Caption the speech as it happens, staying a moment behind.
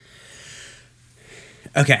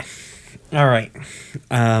Okay. All right.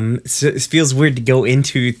 So it feels weird to go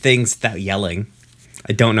into things without yelling.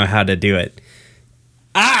 I don't know how to do it.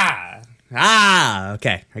 Okay.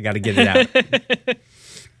 I got to get it out.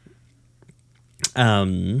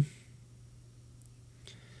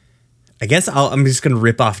 I guess I'm just going to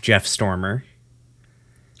rip off Jeff Stormer.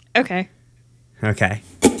 Okay. Okay.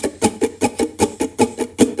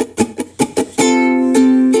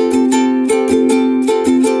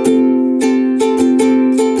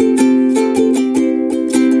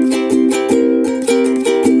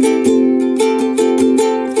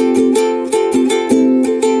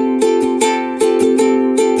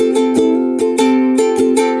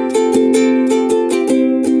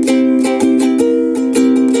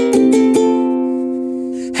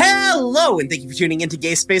 And thank you for tuning into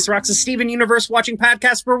Gay Space Rocks, a Steven Universe watching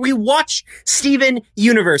podcast where we watch Steven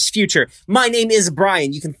Universe Future. My name is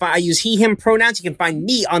Brian. I use he, him pronouns. You can find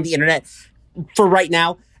me on the internet for right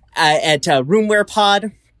now at Roomware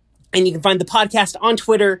Pod. And you can find the podcast on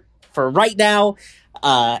Twitter for right now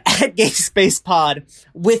at Gay Space Pod.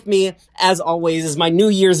 With me, as always, is my New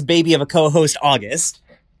Year's baby of a co-host, August.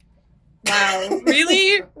 Wow.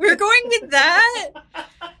 Really? We're going with that?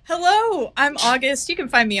 Hello, I'm August. You can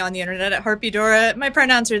find me on the internet at Harpydora. My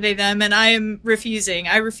pronouns are they, them, and I am refusing.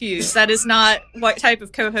 I refuse. That is not what type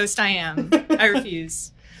of co-host I am. I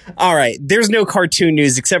refuse. All right. There's no cartoon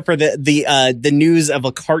news except for the news of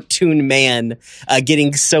a cartoon man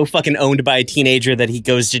getting so fucking owned by a teenager that he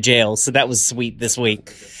goes to jail. So that was sweet this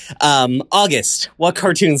week. August, what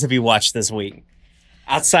cartoons have you watched this week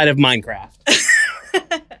outside of Minecraft?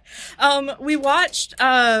 We watched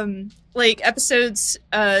episodes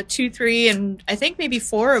 2, 3, and I think maybe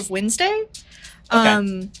 4 of Wednesday.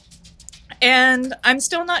 Okay. And I'm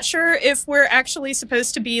still not sure if we're actually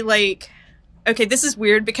supposed to be like, okay, this is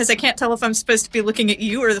weird because I can't tell if I'm supposed to be looking at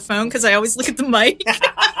you or the phone because I always look at the mic.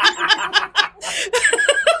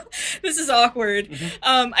 This is awkward.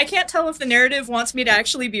 Mm-hmm. I can't tell if the narrative wants me to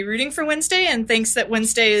actually be rooting for Wednesday and thinks that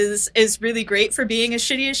Wednesday is really great for being as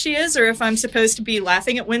shitty as she is, or if I'm supposed to be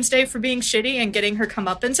laughing at Wednesday for being shitty and getting her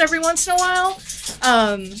comeuppance every once in a while.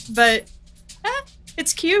 But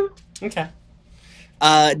it's cute. Okay.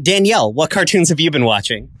 Danielle, what cartoons have you been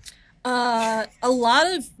watching? A lot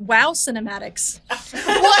of WoW cinematics.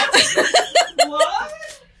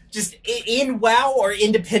 What? Just in WoW or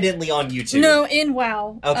independently on YouTube? No, in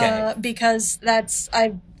WoW. Okay. Because that's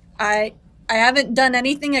I haven't done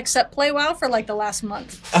anything except play WoW for like the last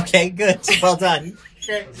month. Okay, good. Well done.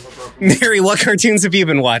 Mary, what cartoons have you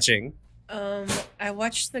been watching? I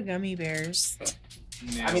watched the Gummy Bears.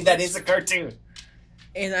 I mean, that is a cartoon.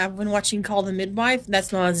 And I've been watching Call the Midwife.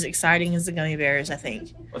 That's not as exciting as the Gummy Bears, I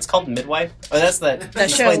think. What's called Midwife? Oh, that's that show.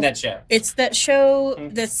 Explain that show. It's that show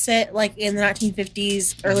that's set like in the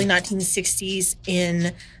 1950s, early 1960s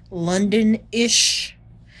in London-ish.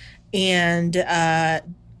 And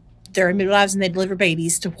they're midwives and they deliver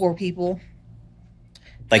babies to poor people.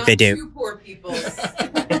 Like Not they do. Two poor people.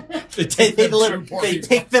 They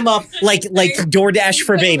pick them up like DoorDash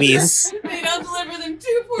for babies. They don't deliver them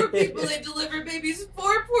to poor people. They deliver babies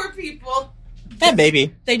for poor people. Yeah,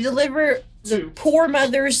 baby. They deliver the poor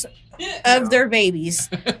mothers of their babies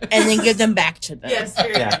and then give them back to them. Yes,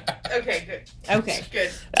 very good. Okay, good. Okay.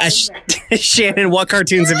 Good. Shannon, what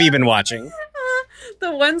cartoons have you been watching?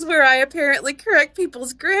 The ones where I apparently correct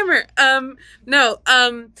people's grammar.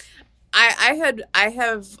 I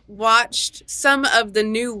have watched some of the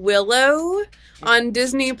new Willow on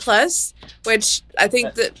Disney Plus, which I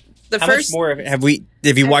think that How much more have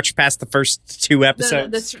you watched past the first 2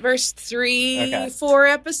 episodes? The first 3, Okay. 4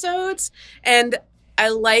 episodes, and I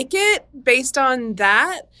like it based on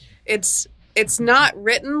that. It's not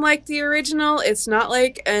written like the original. It's not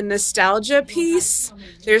like a nostalgia piece.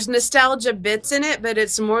 There's nostalgia bits in it, but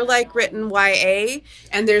it's more like written YA,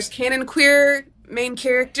 and there's canon queer main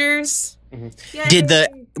characters. Mm-hmm. Did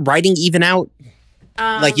the writing even out?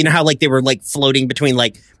 Like, you know how like they were like floating between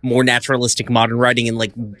like more naturalistic modern writing and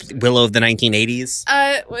like Willow of the 1980s?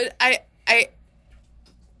 I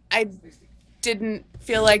didn't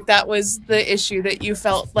feel like that was the issue that you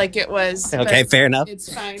felt like it was. Okay, fair enough.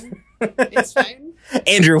 It's fine. It's fine.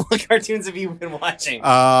 Andrew, what cartoons have you been watching?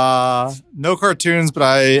 No cartoons, but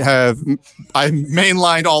I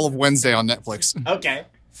mainlined all of Wednesday on Netflix. Okay.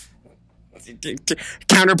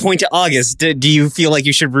 Counterpoint to August. Do you feel like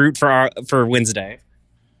you should root for Wednesday?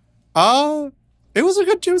 It was a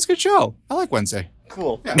good show. I like Wednesday.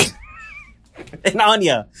 Cool. Yeah. And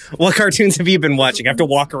Anya, what cartoons have you been watching? I have to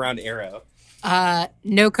walk around Arrow.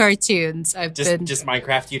 No cartoons. I've been just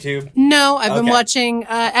Minecraft YouTube. No, I've been watching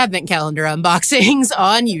advent calendar unboxings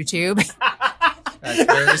on YouTube. That's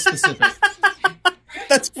very specific.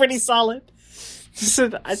 That's pretty solid. So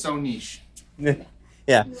niche.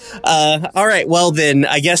 yeah. All right. Well, then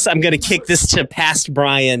I guess I'm going to kick this to past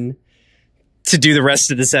Brian to do the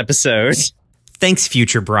rest of this episode. Thanks,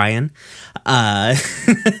 future Brian.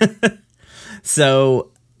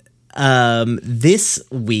 So this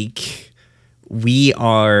week we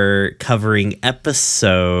are covering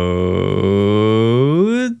episodes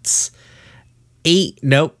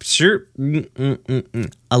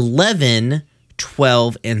 11,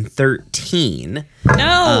 12, and 13.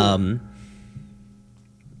 No.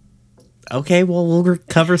 Okay, well, we'll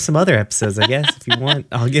cover some other episodes, I guess, if you want,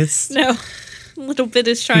 August. No. Little bit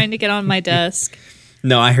is trying to get on my desk.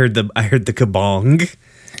 No, I heard the kabong.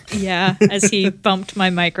 Yeah, as he bumped my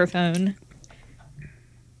microphone.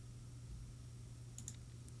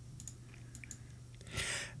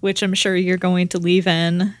 Which I'm sure you're going to leave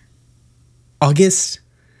in. August,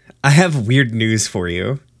 I have weird news for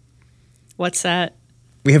you. What's that?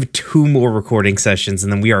 We have 2 more recording sessions,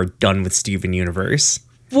 and then we are done with Steven Universe.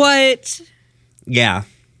 What? Yeah.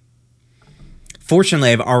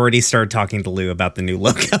 Fortunately, I've already started talking to Lou about the new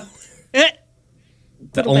logo.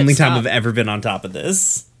 The only time I've ever been on top of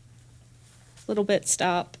this. Little bit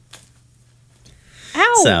stop.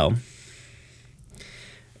 Ow! So,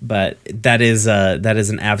 but that is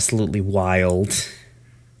an absolutely wild.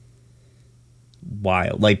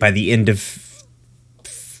 Like by the end of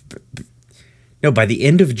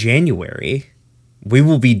January, we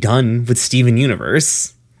will be done with Steven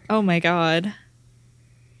Universe. Oh my god.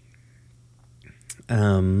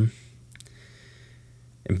 And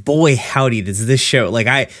boy howdy, does this show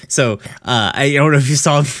I don't know if you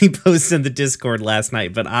saw me post in the Discord last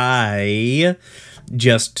night, but I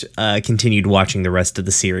just continued watching the rest of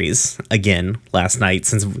the series again last night,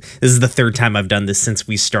 since this is the 3rd time I've done this since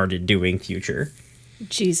we started doing Future.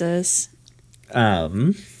 Jesus.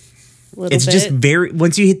 It's just very,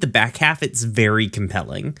 once you hit the back half, it's very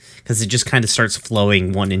compelling because it just kind of starts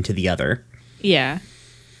flowing one into the other. Yeah.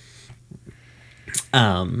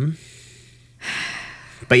 But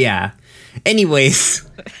yeah. Anyways,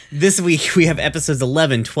 this week we have episodes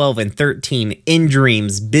 11, 12, and 13, In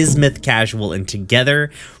Dreams, Bismuth, Casual, and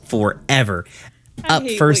Together Forever. Up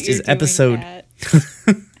first is episode...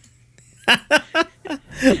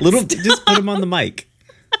 Just put him on the mic.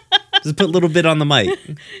 Just put a little bit on the mic.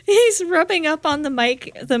 He's rubbing up on the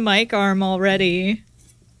mic arm already.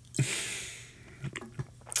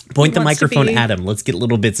 Point the microphone at him. Let's get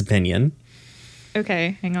Little Bit's opinion.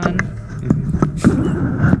 Okay, hang on.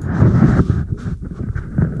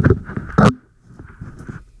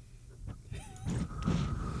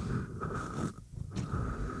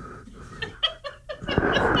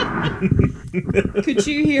 Could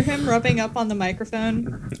you hear him rubbing up on the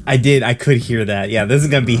microphone? I did. I could hear that. Yeah, this is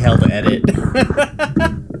going to be hell to edit.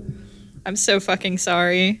 I'm so fucking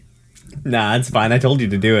sorry. Nah, it's fine. I told you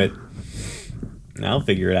to do it. I'll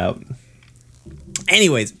figure it out.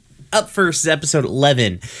 Anyways, up first is episode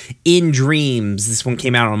 11, In Dreams. This one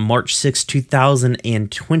came out on March 6,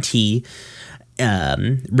 2020.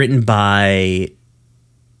 Written by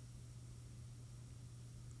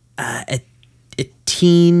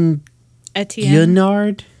Etienne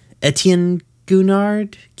Gunnard.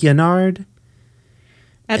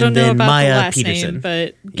 I don't know about Maya the last Peterson. name,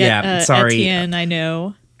 but sorry. Etienne, I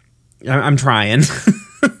know. I'm trying.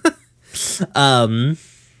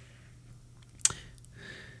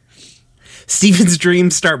 Steven's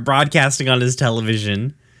dreams start broadcasting on his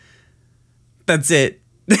television. That's it.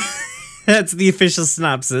 That's the official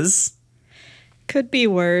synopsis. Could be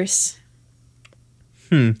worse.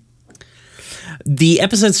 The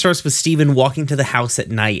episode starts with Steven walking to the house at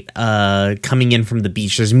night, coming in from the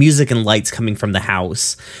beach. There's music and lights coming from the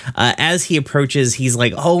house. As he approaches, he's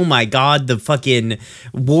like, oh my god, the fucking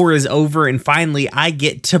war is over and finally I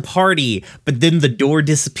get to party. But then the door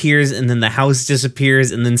disappears and then the house disappears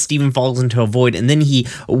and then Steven falls into a void and then he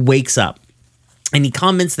wakes up. And he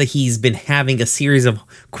comments that he's been having a series of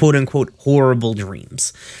quote-unquote horrible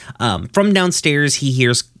dreams. From downstairs, he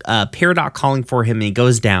hears Peridot calling for him, and he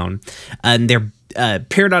goes down. And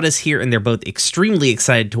Peridot is here, and they're both extremely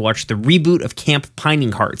excited to watch the reboot of Camp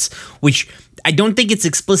Pining Hearts, which I don't think it's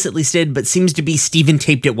explicitly stated, but seems to be Steven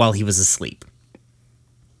taped it while he was asleep.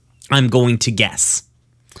 I'm going to guess.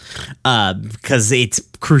 Because it's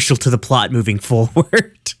crucial to the plot moving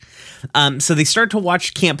forward. So they start to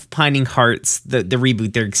watch Camp Pining Hearts, the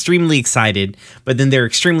reboot. They're extremely excited, but then they're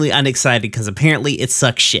extremely unexcited because apparently it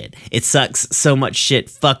sucks shit. It sucks so much shit.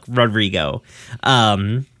 Fuck Rodrigo.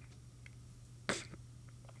 And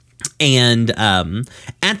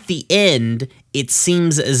at the end, it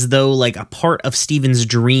seems as though like a part of Steven's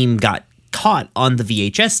dream got caught on the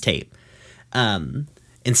VHS tape.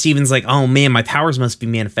 And Steven's like, oh man, my powers must be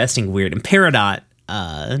manifesting weird. And Peridot,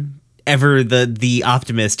 ever the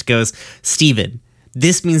optimist, goes, Steven,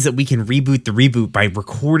 this means that we can reboot the reboot by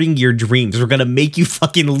recording your dreams. We're gonna make you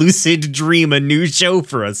fucking lucid dream a new show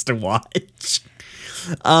for us to watch.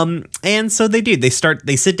 And so they do. They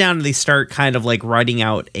sit down and they start kind of like writing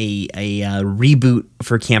out a reboot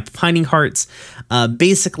for Camp Finding Hearts,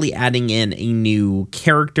 basically adding in a new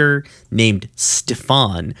character named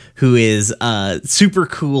Stefan, who is super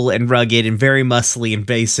cool and rugged and very muscly and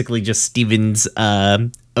basically just Steven's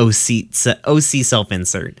OC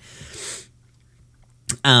self-insert.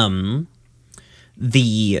 The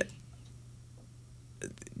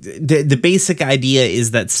basic idea is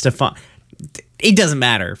that Stefan... It doesn't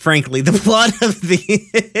matter, frankly. The plot of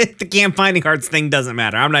the Camp Finding Hearts thing doesn't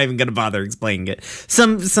matter. I'm not even going to bother explaining it.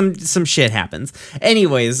 Some shit happens.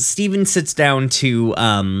 Anyways, Steven sits down to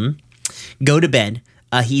go to bed.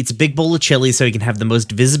 He eats a big bowl of chili so he can have the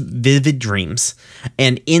most vivid dreams.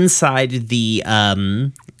 And inside the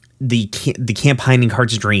Camp Finding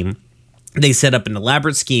Hearts dream, they set up an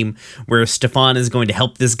elaborate scheme where Stefan is going to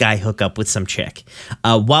help this guy hook up with some chick.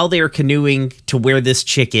 While they are canoeing to where this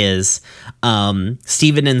chick is,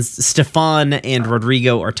 Stefan and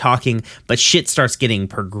Rodrigo are talking, but shit starts getting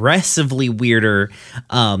progressively weirder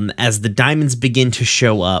as the diamonds begin to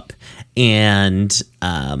show up, and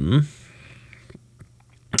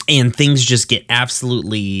things just get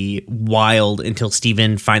absolutely wild until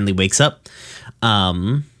Steven finally wakes up.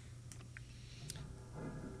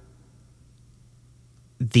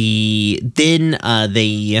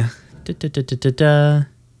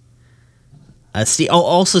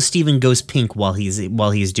 Also Steven goes pink while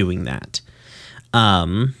he's doing that.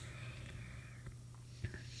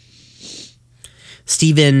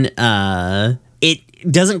 Steven,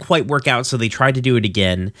 it doesn't quite work out, so they try to do it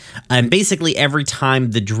again. And basically every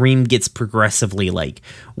time the dream gets progressively like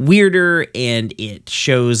weirder, and it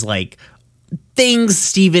shows like things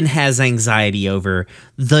Steven has anxiety over: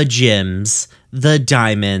 the gems, the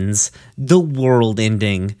diamonds, the world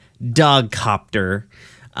ending, Dogcopter.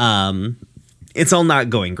 It's all not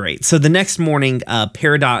going great. So the next morning,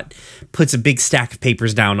 Peridot puts a big stack of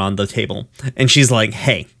papers down on the table, and she's like,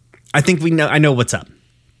 hey, I know what's up.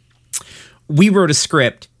 We wrote a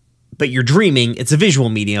script, but you're dreaming. It's a visual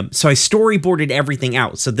medium, so I storyboarded everything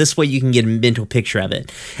out, so this way you can get a mental picture of it.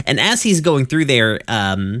 And as he's going through there,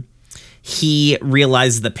 he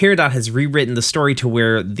realizes that Peridot has rewritten the story to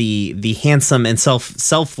where the handsome and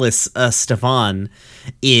selfless Stefan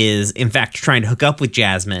is in fact trying to hook up with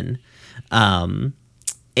Jasmine. And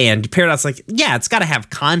Peridot's like, yeah, it's got to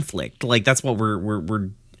have conflict. Like that's what we're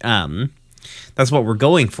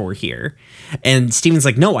going for here. And Steven's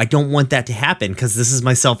like, no, I don't want that to happen because this is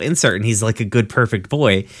my self-insert, and he's like a good, perfect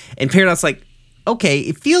boy. And Peridot's like, okay,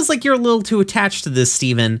 it feels like you're a little too attached to this,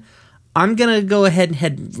 Steven. I'm going to go ahead and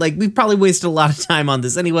head, like, we've probably wasted a lot of time on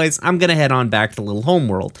this anyways. I'm going to head on back to Little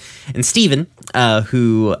Homeworld. And Steven,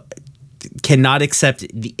 who cannot accept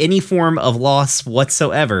any form of loss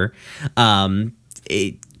whatsoever,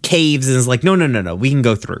 it caves and is like, no, we can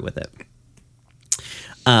go through with it.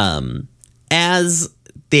 As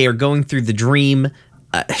they are going through the dream,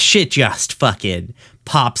 shit just fucking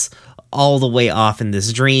pops all the way off in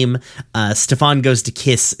this dream. Stefan goes to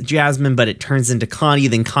kiss Jasmine, but it turns into Connie.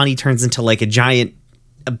 Then Connie turns into like a giant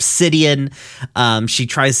obsidian. She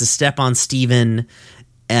tries to step on Steven,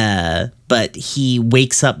 but he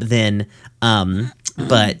wakes up then.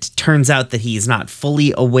 But turns out that he's not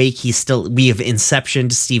fully awake. We have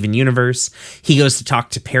inceptioned Steven Universe. He goes to talk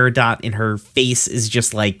to Peridot, and her face is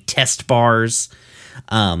just like test bars.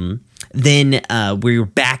 Then we're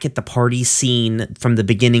back at the party scene from the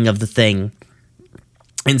beginning of the thing,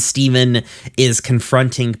 and Steven is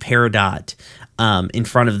confronting Peridot in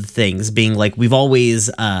front of the things, being like, we've always...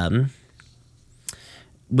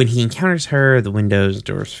 when he encounters her, the windows,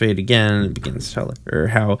 doors fade again, and begins to tell her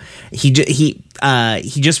how he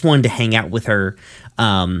just wanted to hang out with her,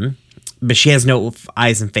 but she has no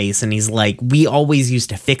eyes and face, and he's like, we always used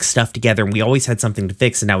to fix stuff together, and we always had something to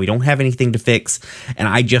fix, and now we don't have anything to fix, and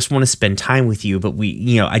I just want to spend time with you, but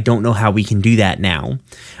I don't know how we can do that now.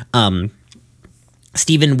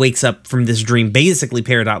 Steven wakes up from this dream, basically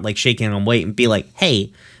Peridot like shaking on weight, and be like,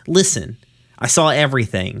 hey, listen, I saw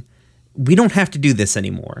everything. We don't have to do this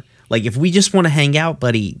anymore. Like, if we just want to hang out,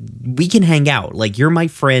 buddy, we can hang out. Like, you're my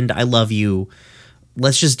friend. I love you.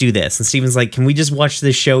 Let's just do this. And Steven's like, can we just watch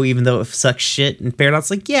this show even though it sucks shit? And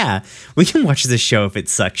Peridot's like, yeah, we can watch this show if it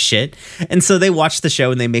sucks shit. And so they watch the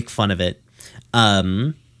show and they make fun of it.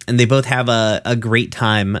 And they both have a great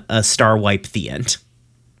time, star wipe the end.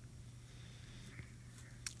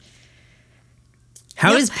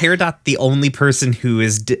 How is Peridot the only person who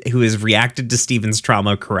has reacted to Steven's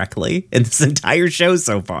trauma correctly in this entire show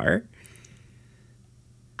so far?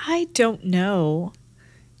 I don't know.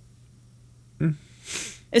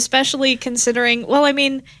 Especially considering, well, I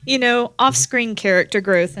mean, off-screen character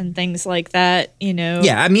growth and things like that,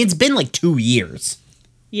 Yeah, I mean, it's been like 2 years.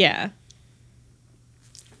 Yeah.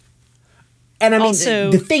 And I mean, Also,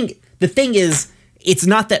 the thing is, it's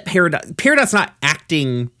not that Peridot's not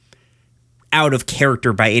acting out of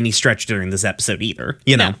character by any stretch during this episode either,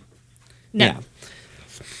 No. Yeah.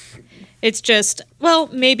 It's just, well,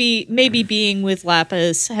 maybe being with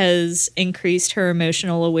Lapis has increased her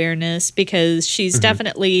emotional awareness, because she's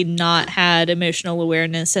definitely not had emotional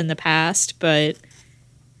awareness in the past, but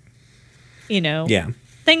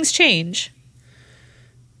things change.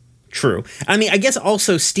 True. I mean, I guess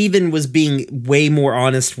also Steven was being way more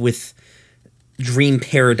honest with Dream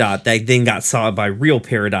Peridot that then got saw by real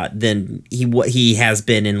Peridot than he has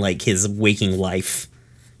been in like his waking life.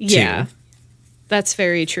 Yeah. Too. That's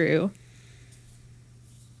very true.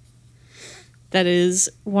 That is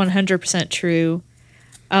 100% true.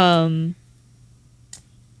 God,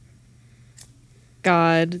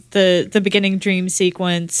 the beginning dream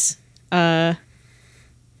sequence with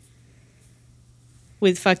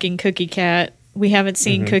fucking Cookie Cat. We haven't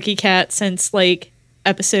seen Cookie Cat since like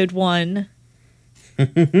episode 1.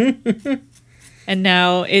 And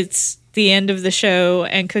now it's the end of the show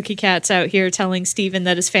and Cookie Cat's out here telling Steven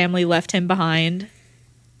that his family left him behind.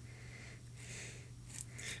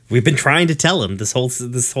 We've been trying to tell him this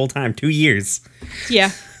whole time, 2 years.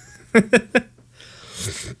 Yeah.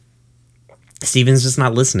 Steven's just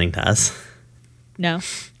not listening to us. No.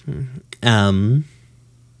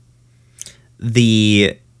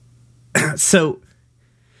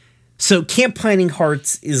 So Camp Pining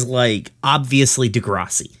Hearts is like obviously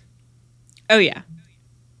Degrassi. Oh yeah.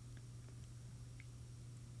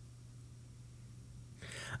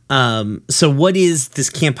 So what is this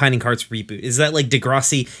Camp Pining Hearts reboot? Is that like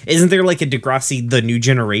Degrassi? Isn't there like a Degrassi The New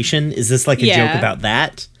Generation? Is this like a joke about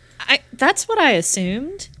that? That's what I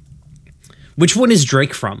assumed. Which one is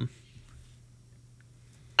Drake from?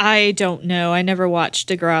 I don't know. I never watched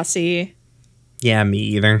Degrassi. Yeah, me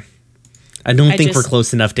either. I don't think we're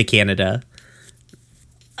close enough to Canada.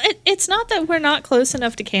 It's not that we're not close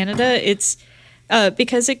enough to Canada. It's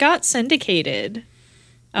because it got syndicated.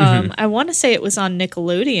 I want to say it was on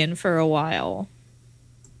Nickelodeon for a while.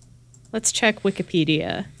 Let's check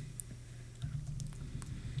Wikipedia.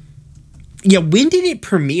 Yeah, when did it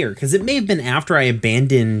premiere? Because it may have been after I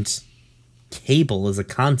abandoned cable as a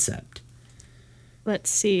concept. Let's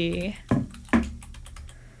see.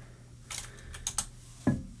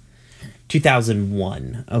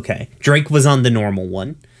 2001. Okay. Drake was on the normal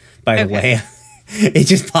one, by the way. It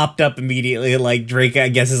just popped up immediately. Like, Drake, I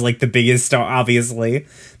guess, is like the biggest star, obviously.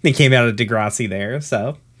 They came out of Degrassi there,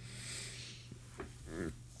 so.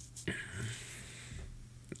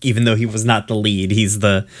 Even though he was not the lead, he's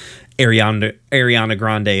the Ariana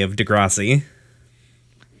Grande of Degrassi.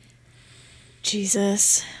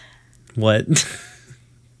 Jesus. What?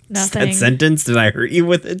 Nothing. That sentence? Did I hurt you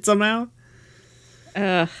with it somehow?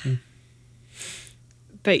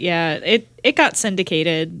 But yeah, it got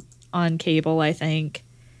syndicated on cable, I think.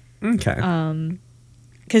 Okay.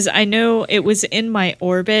 Because I know it was in my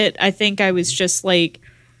orbit. I think I was just like...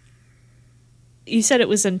 You said it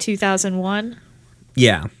was in 2001?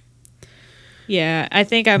 Yeah. Yeah, I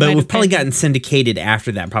think I might But have we've probably been... gotten syndicated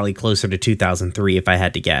after that, probably closer to 2003 if I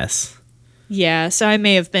had to guess. Yeah, so I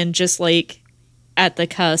may have been just like at the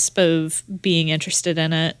cusp of being interested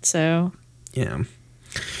in it, so... Yeah.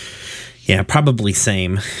 Yeah, probably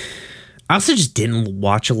same. I also just didn't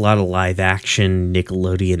watch a lot of live action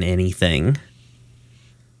Nickelodeon anything.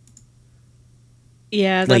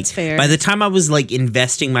 Yeah, that's fair. By the time I was like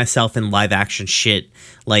investing myself in live action shit,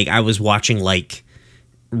 like I was watching like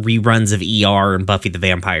reruns of ER and Buffy the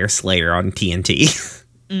Vampire Slayer on TNT.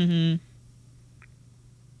 Mm-hmm.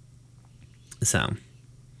 So,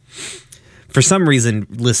 for some reason,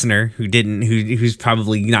 listener who's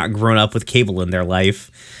probably not grown up with cable in their life,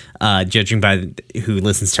 judging by who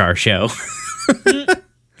listens to our show,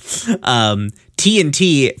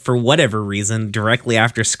 TNT, for whatever reason, directly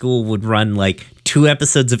after school would run like 2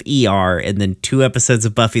 episodes of ER and then 2 episodes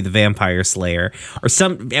of Buffy the Vampire Slayer, or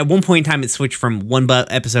at one point in time it switched from one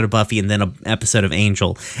episode of Buffy and then an episode of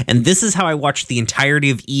Angel, and this is how I watched the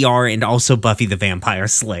entirety of ER and also Buffy the Vampire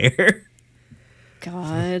Slayer.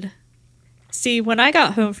 God. See, when I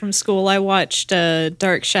got home from school, I watched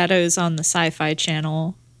Dark Shadows on the Sci-Fi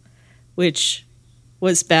Channel, which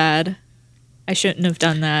was bad. I shouldn't have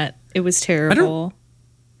done that. It was terrible.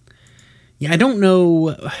 I don't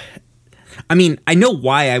know. I mean, I know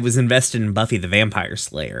why I was invested in Buffy the Vampire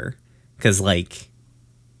Slayer, because like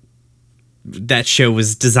that show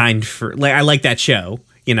was designed for like I like that show,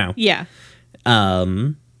 you know. Yeah.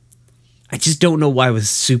 I just don't know why I was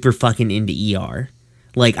super fucking into ER.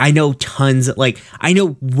 Like I know I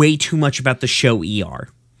know way too much about the show ER.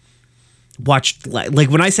 Watched like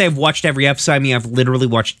when I say I've watched every episode, I mean I've literally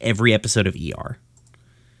watched every episode of ER.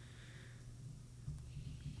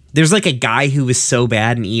 There's like a guy who was so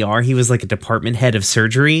bad in ER, he was like a department head of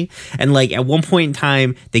surgery, and like at one point in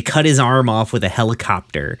time they cut his arm off with a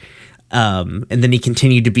helicopter. And then he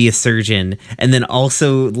continued to be a surgeon, and then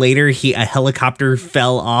also later a helicopter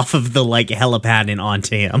fell off of the like helipad and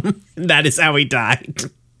onto him. That is how he died.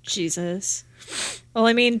 Jesus. Well,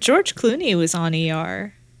 I mean, George Clooney was on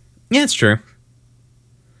ER. Yeah, it's true.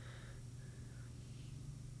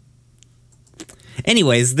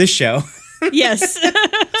 Anyways, this show. Yes.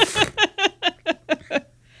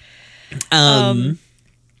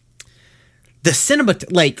 The cinema,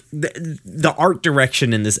 like the art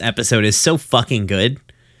direction in this episode is so fucking good.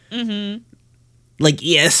 Mm-hmm. Like,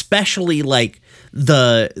 yeah, especially like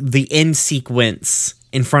the end sequence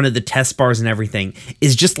in front of the test bars and everything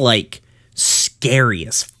is just like scary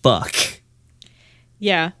as fuck.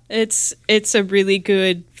 Yeah, it's a really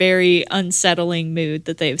good, very unsettling mood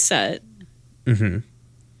that they've set. Mm-hmm.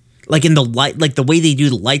 Like in the light, like the way they do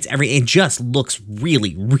the lights, everything, it just looks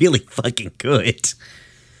really, really fucking good.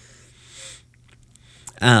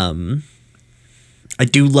 I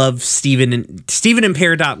do love Steven and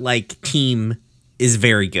Peridot, like team is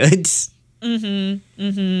very good. Mm-hmm.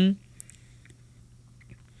 Mm-hmm.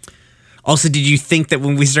 Also, did you think that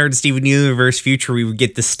when we started Steven Universe Future, we would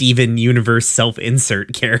get the Steven Universe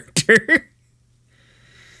self-insert character?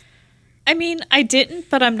 I mean, I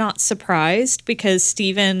didn't, but I'm not surprised because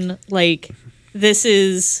Steven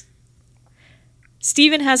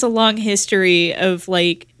has a long history of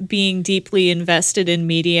like being deeply invested in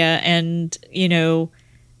media, and you know,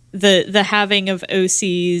 the having of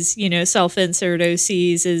OCs, you know, self-insert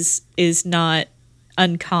OCs is not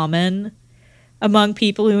uncommon among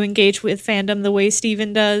people who engage with fandom the way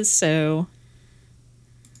Steven does, so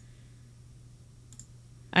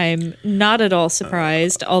I'm not at all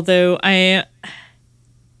surprised, although I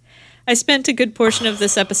spent a good portion of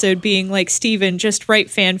this episode being like, Steven, just write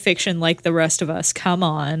fan fiction like the rest of us. Come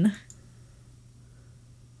on.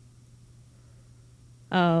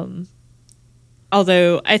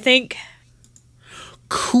 Although I think...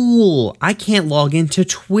 Cool. I can't log into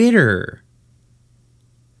Twitter.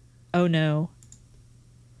 Oh no.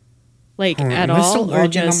 Like, Am at I all? still Or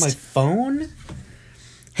logged in on my phone?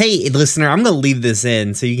 Hey, listener, I'm going to leave this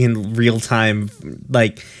in so you can real time,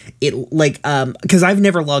 because I've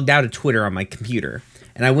never logged out of Twitter on my computer.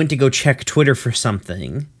 And I went to go check Twitter for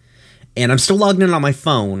something, and I'm still logged in on my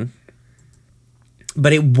phone,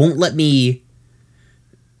 but it won't let me.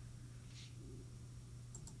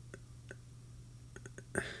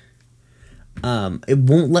 It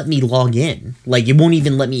won't let me log in. Like, it won't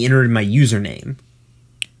even let me enter my username.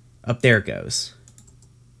 Up there it goes.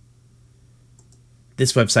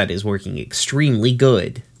 This website is working extremely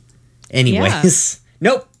good. Anyways. Yeah.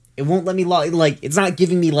 Nope. It won't let me log. Like, it's not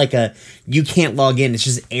giving me like a, you can't log in. It's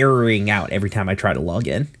just erroring out every time I try to log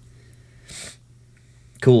in.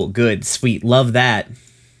 Cool. Good. Sweet. Love that.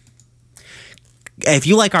 If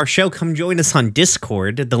you like our show, come join us on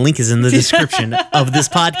Discord. The link is in the description of this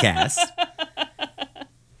podcast.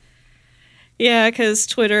 Yeah, because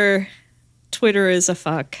Twitter is a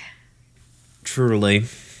fuck. Truly.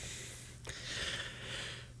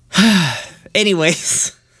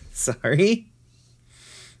 Anyways, sorry.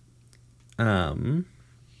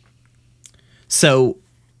 So,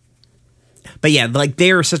 but yeah, like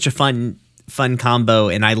they are such a fun combo,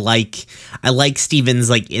 and I like Steven's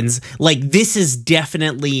this is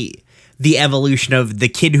definitely the evolution of the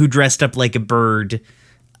kid who dressed up like a bird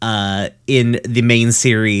in the main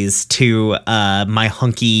series to my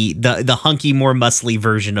hunky, the hunky, more muscly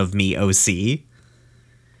version of me, OC.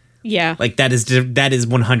 Yeah. Like that is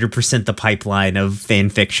 100% the pipeline of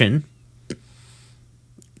fan fiction.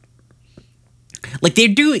 Like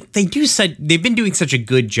they've been doing such a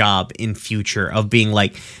good job in Future of being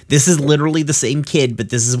like, this is literally the same kid,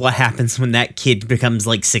 but this is what happens when that kid becomes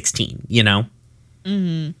like 16, you know?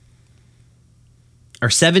 Mm-hmm.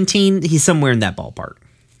 Or 17, he's somewhere in that ballpark.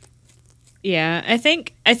 Yeah, I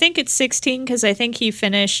think it's 16 because I think he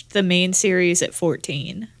finished the main series at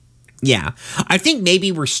 14. Yeah, I think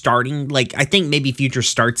maybe we're starting, like, I think maybe Future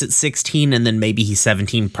starts at 16 and then maybe he's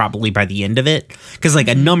 17 probably by the end of it. Because, like,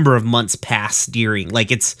 a number of months pass during, like,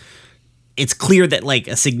 it's clear that, like,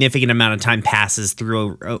 a significant amount of time passes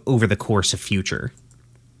through over the course of Future.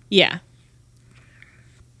 Yeah.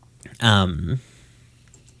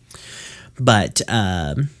 But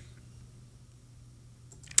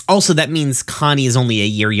also that means Connie is only a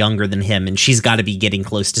year younger than him, and she's got to be getting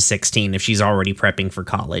close to 16 if she's already prepping for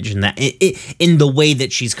college, and that in the way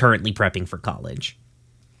that she's currently prepping for college.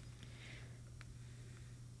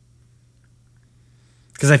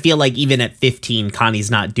 Because I feel like even at 15,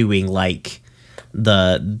 Connie's not doing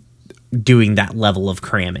doing that level of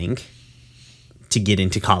cramming to get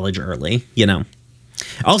into college early, you know.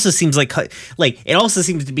 Also seems like it also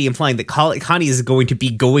seems to be implying that Connie is going to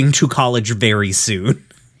be going to college very soon.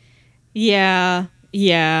 Yeah.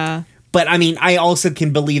 But I mean, I also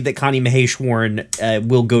can believe that Connie Maheshwaran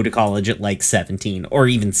will go to college at like 17 or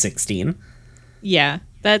even 16. Yeah,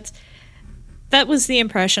 that was the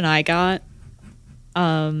impression I got.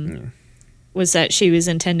 Was that she was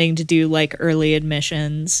intending to do like early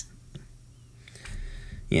admissions.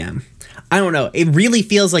 Yeah. I don't know. It really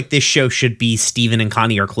feels like this show should be Steven and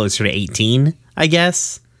Connie are closer to 18, I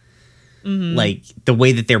guess. Mm-hmm. Like the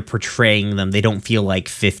way that they're portraying them, they don't feel like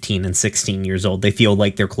 15 and 16 years old. They feel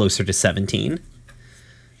like they're closer to 17,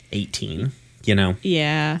 18, you know?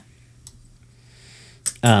 Yeah.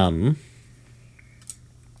 But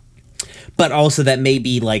also that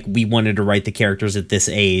maybe like we wanted to write the characters at this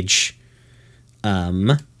age.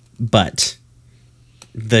 But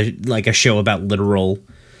a show about literal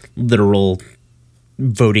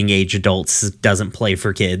voting age adults doesn't play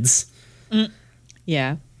for kids.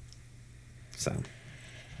 Yeah.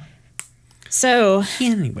 So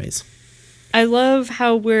anyways, I love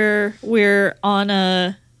how we're on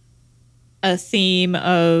a theme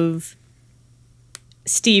of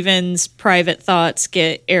Steven's private thoughts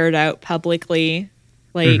get aired out publicly,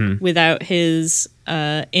 like without his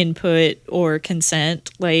input or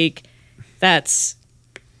consent. Like that's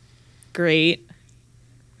great.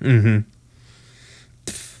 Mm-hmm.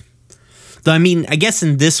 Though I mean, I guess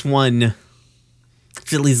in this one,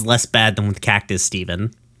 it's at least less bad than with Cactus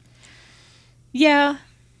Steven. Yeah,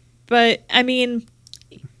 but I mean,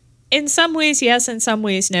 in some ways yes, in some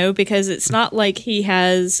ways no, because it's not like he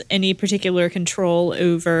has any particular control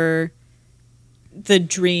over the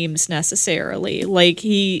dreams necessarily. Like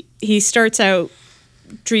he starts out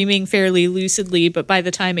dreaming fairly lucidly, but by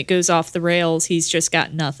the time it goes off the rails, he's just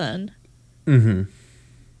got nothing. Mm-hmm.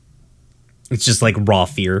 It's just like raw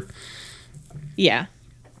fear. Yeah.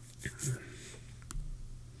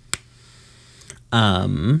 I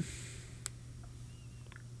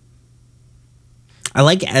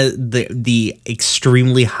like the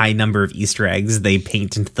extremely high number of Easter eggs they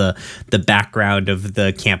paint into the background of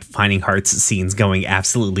the Camp Finding Hearts scenes going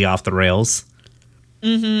absolutely off the rails.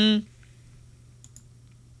 Mm-hmm.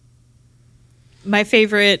 My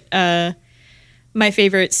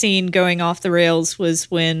favorite scene going off the rails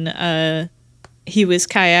was when he was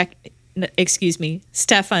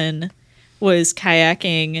Stefan was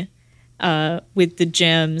kayaking with the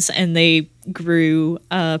gems, and they grew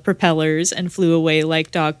propellers and flew away like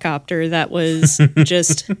Dogcopter. That was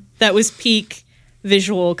that was peak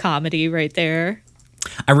visual comedy right there.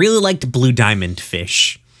 I really liked Blue Diamond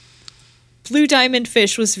Fish. Blue Diamond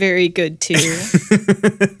Fish was very good too.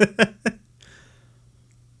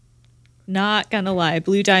 Not gonna lie,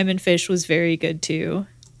 Blue Diamond Fish was very good too.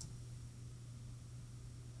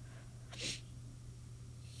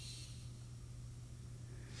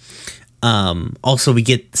 Also, we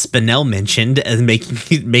get Spinell mentioned as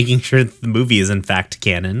making sure that the movie is in fact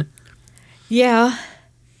canon. Yeah.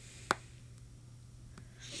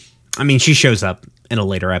 I mean, she shows up in a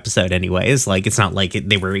later episode anyways. Like, it's not like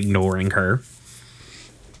they were ignoring her.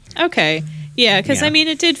 Okay. Yeah, because, I mean,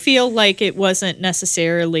 it did feel like it wasn't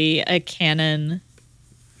necessarily a canon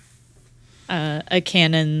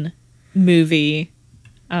movie.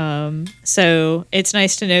 So it's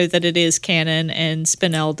nice to know that it is canon and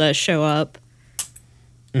Spinell does show up.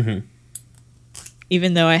 Mm-hmm.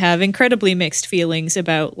 Even though I have incredibly mixed feelings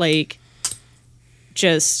about, like,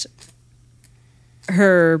 just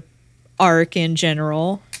her arc in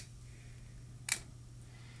general.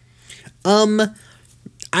 What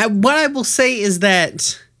I will say is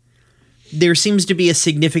that there seems to be a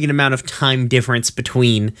significant amount of time difference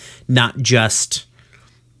between not just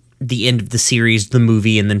the end of the series, the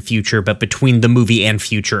movie, and then future, but between the movie and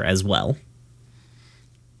future as well.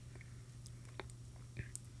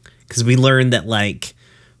 Because we learned that, like,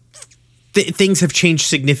 things have changed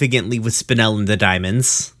significantly with Spinell and the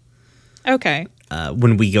Diamonds. Okay.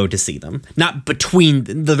 When we go to see them. Not between,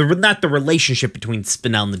 not the relationship between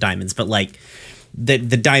Spinell and the Diamonds, but, like, the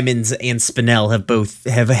Diamonds and Spinell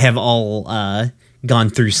have all gone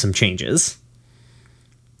through some changes.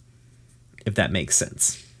 If that makes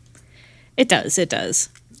sense. It does.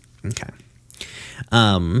 Okay.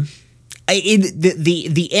 The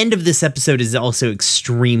end of this episode is also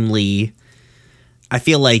extremely. I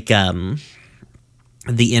feel like the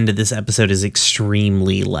end of this episode is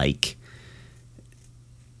extremely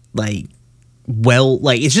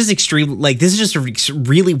it's just extreme. Like, this is just a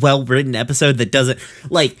really well written episode that doesn't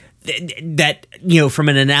that, from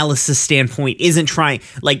an analysis standpoint, isn't trying.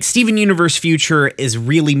 Like, Steven Universe Future is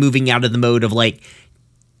really moving out of the mode of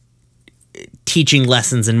teaching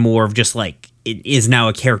lessons and more of just it is now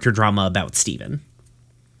a character drama about Steven.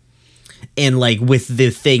 And with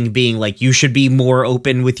the thing being you should be more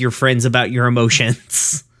open with your friends about your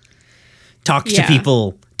emotions. Talk to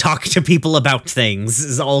people about things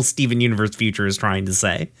is all Steven Universe Future is trying to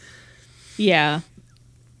say. Yeah.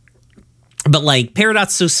 But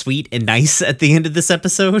Peridot's so sweet and nice at the end of this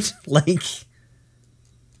episode.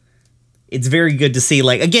 It's very good to see.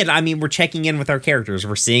 Again, I mean, we're checking in with our characters.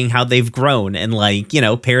 We're seeing how they've grown. And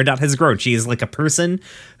Peridot has grown. She is a person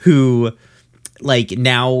who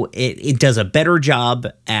now it does a better job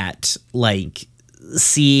at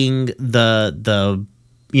seeing the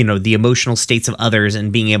emotional states of others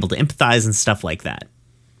and being able to empathize and stuff like that.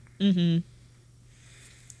 Mm-hmm.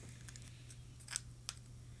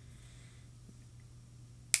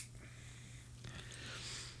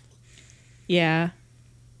 Yeah.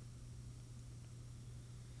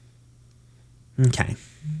 Okay.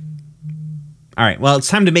 All right. Well, it's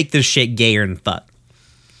time to make this shit gayer than fuck.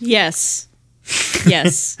 Yes.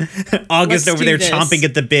 Yes. August over there chomping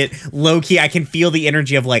at the bit. Low key, I can feel the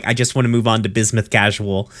energy of I just want to move on to Bismuth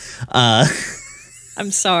Casual.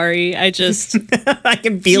 I'm sorry. I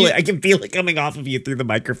can feel it. I can feel it coming off of you through the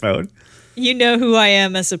microphone. You know who I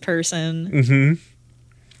am as a person. Mm-hmm.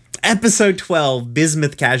 Episode 12,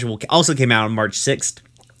 Bismuth Casual, also came out on March 6th,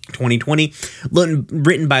 2020.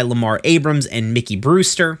 Written by Lamar Abrams and Mickey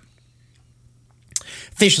Brewster.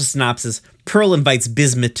 Official synopsis: Pearl invites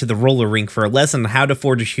Bismuth to the roller rink for a lesson on how to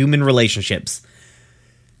forge human relationships.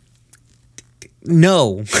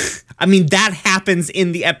 No. I mean, that happens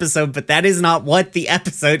in the episode, but that is not what the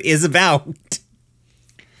episode is about.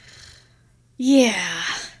 Yeah.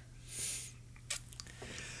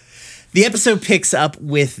 The episode picks up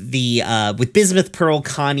with with Bismuth, Pearl,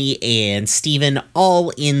 Connie, and Steven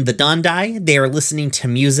all in the Dondai. They are listening to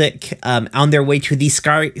music on their way to the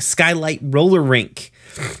Skylight roller rink.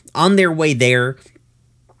 On their way there,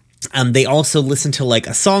 they also listen to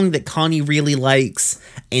a song that Connie really likes,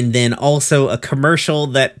 and then also a commercial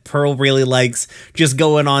that Pearl really likes, just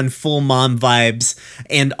going on full mom vibes.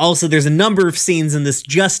 And also there's a number of scenes in this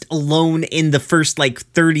just alone in the first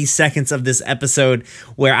 30 seconds of this episode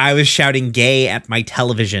where I was shouting gay at my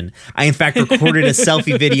television. I in fact recorded a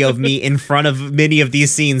selfie video of me in front of many of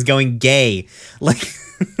these scenes going gay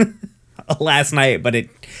last night, but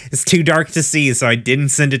it's too dark to see, so I didn't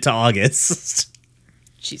send it to August.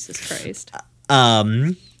 Jesus Christ.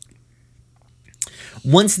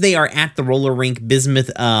 Once they are at the roller rink, Bismuth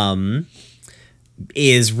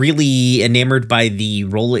is really enamored by the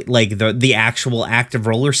the actual act of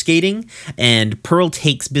roller skating, and Pearl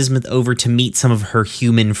takes Bismuth over to meet some of her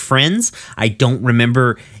human friends. I don't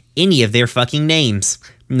remember any of their fucking names.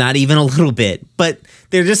 Not even a little bit, but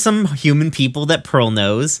they're just some human people that Pearl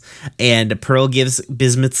knows, and Pearl gives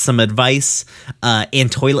Bismuth some advice, and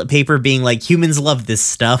toilet paper, being humans love this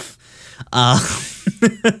stuff.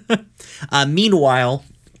 Meanwhile,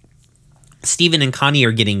 Steven and Connie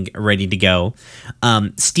are getting ready to go.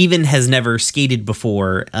 Steven has never skated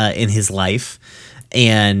before in his life,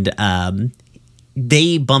 and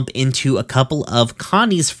they bump into a couple of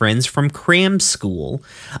Connie's friends from cram school.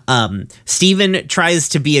 Steven tries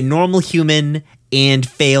to be a normal human and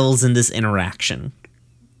fails in this interaction.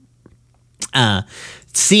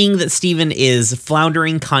 Seeing that Steven is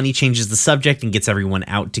floundering, Connie changes the subject and gets everyone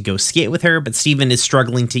out to go skate with her, but Steven is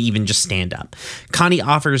struggling to even just stand up. Connie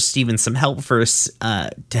offers Steven some help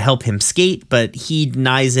to help him skate, but he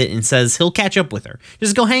denies it and says he'll catch up with her.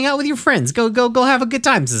 Just go hang out with your friends. Go have a good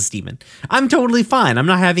time, says Steven. I'm totally fine. I'm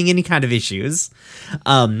not having any kind of issues.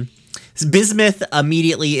 Bismuth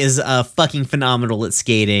immediately is fucking phenomenal at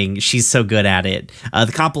skating. She's so good at it.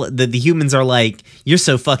 The humans are like, "You're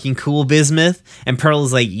so fucking cool, Bismuth," and Pearl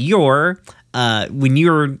is like, when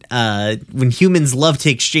humans love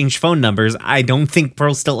to exchange phone numbers, I don't think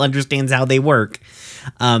Pearl still understands how they work.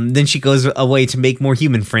 Then she goes away to make more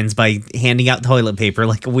human friends by handing out toilet paper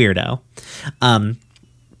like a weirdo.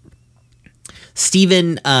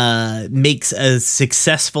 Steven makes a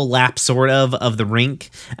successful lap, sort of the rink.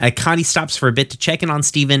 Connie stops for a bit to check in on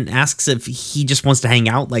Steven, asks if he just wants to hang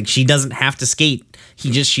out. She doesn't have to skate. She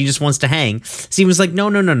just wants to hang. Steven's like,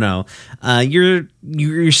 no.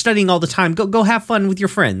 You're studying all the time. Go have fun with your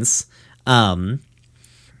friends.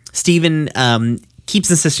 Steven keeps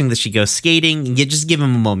insisting that she goes skating, and just give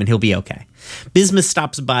him a moment. He'll be okay. Bismuth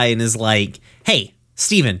stops by and is like, hey,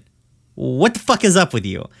 Steven, what the fuck is up with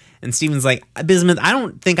you? And Steven's like, Bismuth, I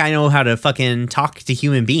don't think I know how to fucking talk to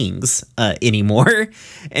human beings anymore.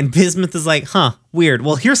 And Bismuth is like, huh, weird.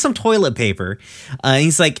 Well, here's some toilet paper. And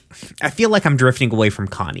he's like, I feel like I'm drifting away from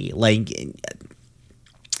Connie. Like,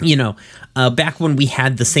 you know, back when we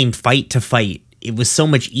had the same fight to fight, it was so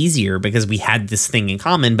much easier because we had this thing in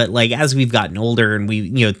common. But like, as we've gotten older and we,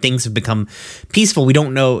 you know, things have become peaceful, we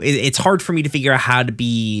don't know. It's hard for me to figure out how to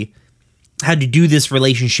do this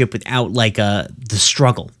relationship without like the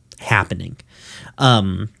struggle happening.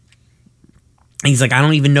 He's like, I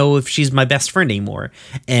don't even know if she's my best friend anymore.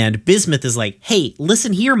 And Bismuth is like, hey,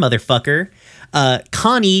 listen here, motherfucker.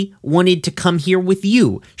 Connie wanted to come here with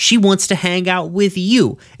you. She wants to hang out with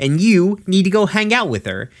you, and you need to go hang out with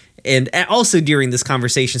her. And also during this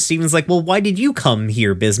conversation, Steven's like, well, why did you come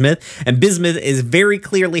here, Bismuth? And Bismuth is very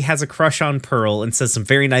clearly has a crush on Pearl and says some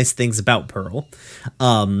very nice things about Pearl.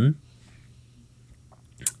 But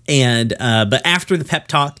after the pep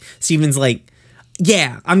talk, Steven's like,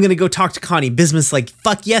 yeah, I'm gonna go talk to Connie. Bismuth's like,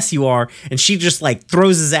 fuck yes, you are. And she just like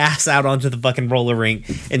throws his ass out onto the fucking roller rink.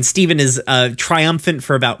 And Steven is triumphant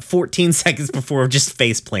for about 14 seconds before just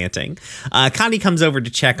face planting. Connie comes over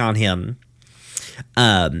to check on him.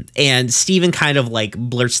 And Steven kind of like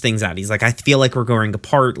blurts things out. He's like, I feel like we're going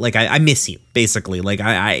apart. Like, I miss you, basically. Like,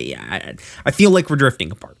 I feel like we're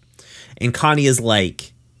drifting apart. And Connie is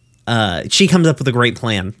like, she comes up with a great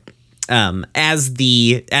plan. As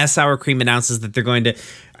Sour Cream announces that they're going to,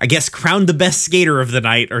 I guess, crown the best skater of the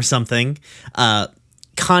night or something,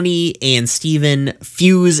 Connie and Steven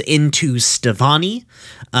fuse into Stevani,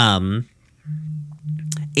 and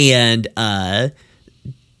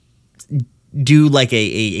do like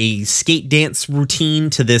a skate dance routine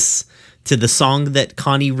to the song that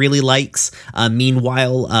Connie really likes.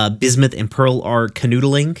 Meanwhile, Bismuth and Pearl are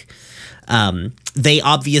canoodling. They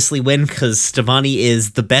obviously win because Stevani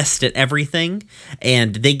is the best at everything,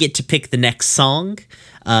 and they get to pick the next song.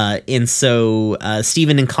 And so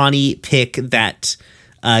Steven and Connie pick that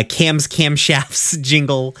Cam's Camshafts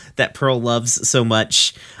jingle that Pearl loves so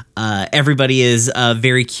much. Everybody is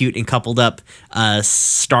very cute and coupled up.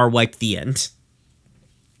 Star wipe the end.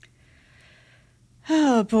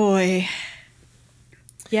 Oh, boy.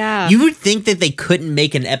 Yeah. You would think that they couldn't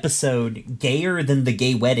make an episode gayer than the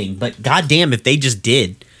gay wedding, but goddamn if they just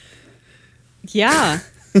did. Yeah.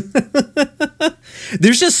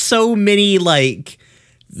 There's just so many like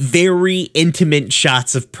very intimate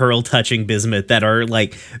shots of Pearl touching Bismuth that are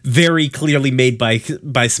like very clearly made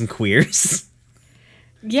by some queers.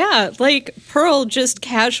 Yeah, like Pearl just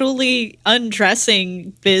casually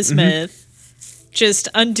undressing Bismuth. Just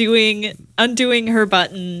undoing her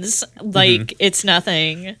buttons like it's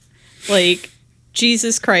nothing. Like,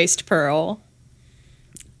 Jesus Christ, Pearl.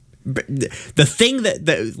 The thing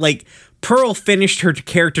that like, Pearl finished her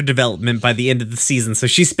character development by the end of the season, so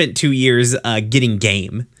she spent 2 years getting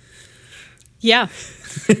game. Yeah.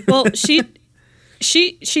 Well, she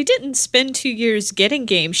didn't spend 2 years getting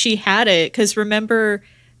game. She had it, because remember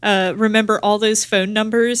all those phone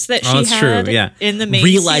numbers that she had true, yeah. in the main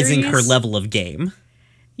realizing series? her level of game.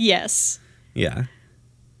 Yes. Yeah.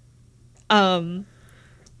 I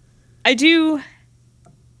do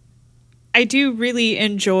really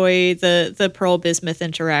enjoy the Pearl Bismuth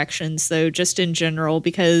interactions, though, just in general,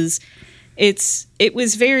 because it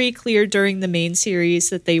was very clear during the main series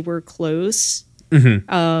that they were close.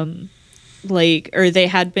 Mm-hmm. Or they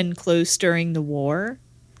had been close during the war.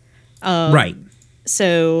 Right.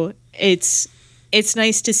 So it's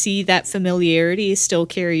nice to see that familiarity still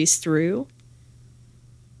carries through.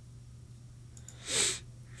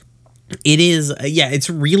 It is, it's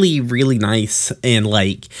really, really nice. And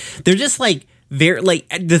like, they're just like, very, like,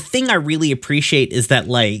 the thing I really appreciate is that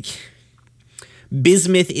like,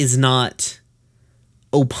 Bismuth is not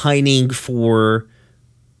opining for,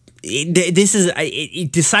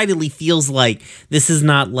 it decidedly feels like this is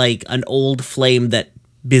not like an old flame that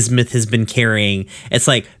Bismuth has been carrying. It's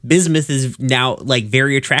like Bismuth is now like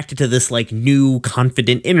very attracted to this like new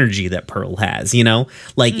confident energy that Pearl has, you know,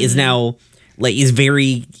 like is now like is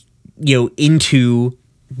very, you know, into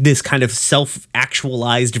this kind of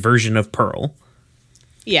self-actualized version of Pearl.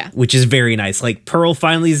 Yeah. Which is very nice. Like Pearl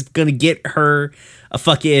finally is going to get her a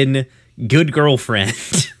fucking good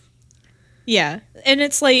girlfriend. Yeah. And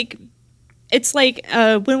it's like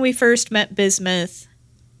when we first met Bismuth,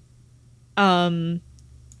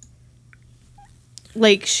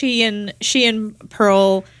 like she and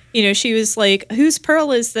Pearl, you know, she was like, whose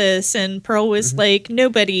Pearl is this? And Pearl was like,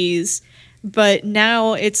 nobody's. But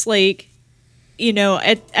now it's like, you know,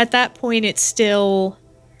 at that point,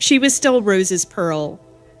 she was still Rose's Pearl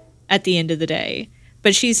at the end of the day.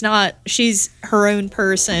 But she's not, she's her own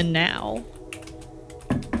person now.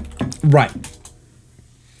 Right.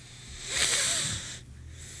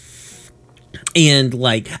 And,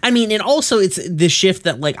 like, I mean, and also it's the shift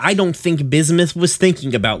that, like, I don't think Bismuth was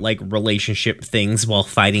thinking about, like, relationship things while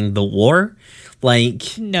fighting the war.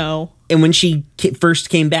 Like... No. And when she first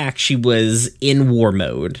came back, she was in war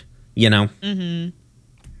mode, you know? Mm-hmm.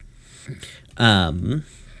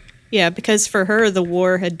 Yeah, because for her, the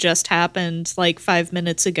war had just happened, like, 5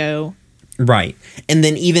 minutes ago. Right. And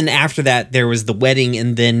then even after that, there was the wedding,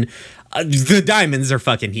 and then the diamonds are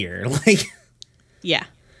fucking here. Like... Yeah.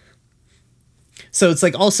 So it's,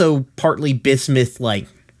 like, also partly Bismuth, like,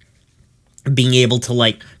 being able to,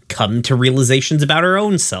 like, come to realizations about her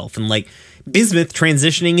own self. And, like, Bismuth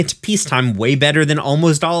transitioning into peacetime way better than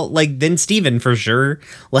almost all, like, than Steven, for sure.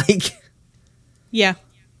 Like... Yeah.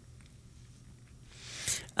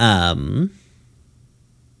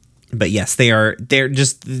 But yes, they're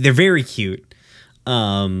very cute.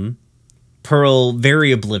 Pearl,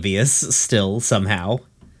 very oblivious still, somehow.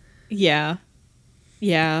 Yeah.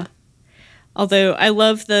 Yeah. Although I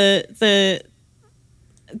love the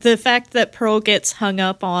fact that Pearl gets hung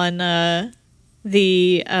up on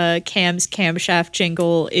the Cam's camshaft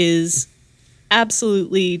jingle is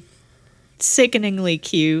absolutely sickeningly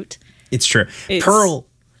cute. It's true.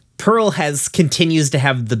 Pearl continues to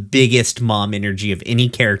have the biggest mom energy of any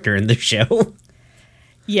character in the show.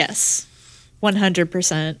 Yes.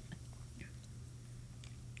 100%.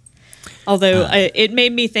 Although it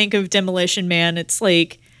made me think of Demolition Man. It's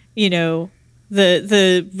like, you know,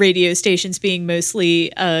 the radio stations being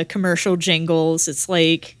mostly commercial jingles. It's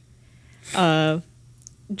like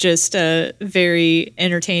just very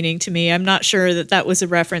entertaining to me. I'm not sure that was a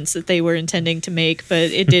reference that they were intending to make,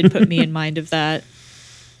 but it did put me in mind of that.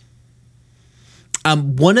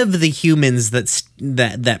 One of the humans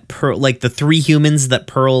that Pearl, like the three humans that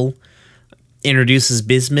Pearl introduces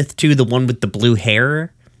Bismuth to, the one with the blue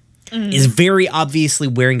hair, is very obviously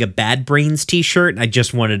wearing a Bad Brains t-shirt. I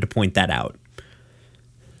just wanted to point that out.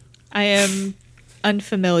 I am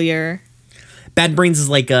unfamiliar. Bad Brains is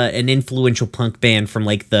like an influential punk band from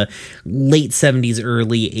like the late 70s,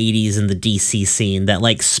 early 80s in the DC scene that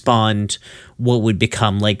like spawned what would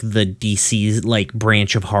become like the DC like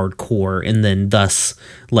branch of hardcore, and then thus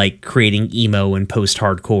like creating emo and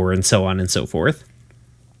post-hardcore and so on and so forth.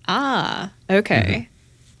 Ah, okay.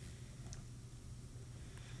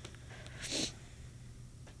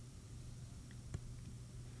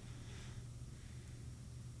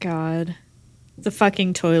 God. The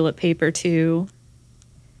fucking toilet paper, too.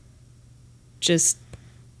 Just...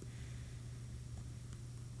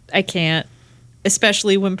 I can't.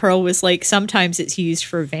 Especially when Pearl was like, sometimes it's used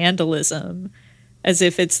for vandalism. As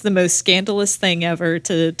if it's the most scandalous thing ever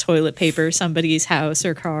to toilet paper somebody's house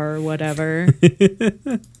or car or whatever.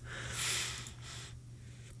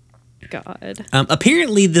 God.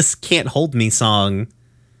 Apparently this Can't Hold Me song,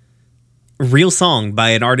 real song by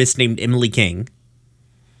an artist named Emily King.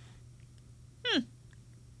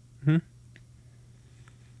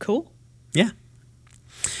 Cool. Yeah.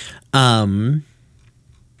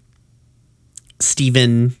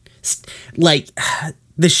 Steven, like,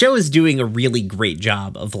 the show is doing a really great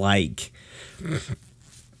job of, like,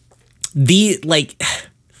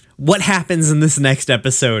 what happens in this next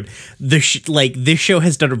episode. This show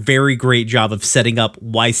has done a very great job of setting up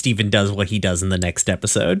why Steven does what he does in the next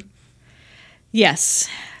episode. Yes.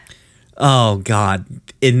 Oh, God.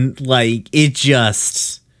 And, like, it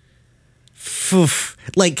just...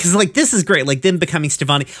 Like, because, like, this is great. Like, them becoming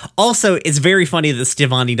Stevonnie. Also, it's very funny that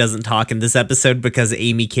Stevonnie doesn't talk in this episode because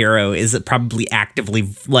Amy Caro is probably actively,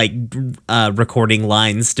 like, recording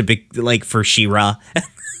lines to be, like, for She-Ra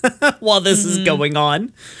while this is going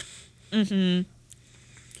on. Mm-hmm.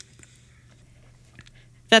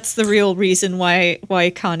 That's the real reason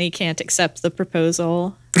why Connie can't accept the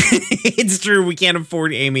proposal. It's true. We can't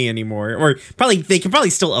afford Amy anymore. Or they can probably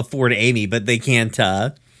still afford Amy, but they can't,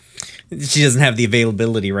 she doesn't have the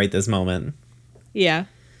availability right this moment. Yeah.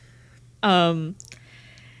 God,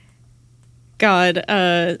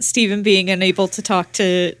 Steven being unable to talk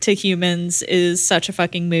to humans is such a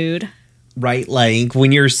fucking mood. Right? Like,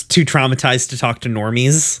 when you're too traumatized to talk to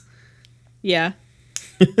normies. Yeah.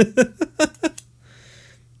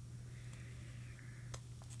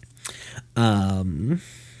 Oh,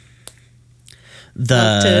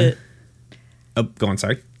 go on,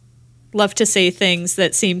 sorry. Love to say things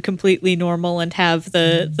that seem completely normal and have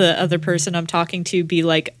the other person I'm talking to be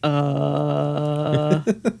like,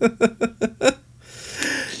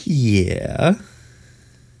 Yeah.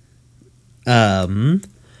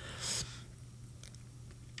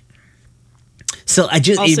 So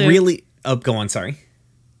it Also- really. Oh, go on. Sorry.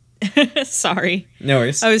 Sorry. No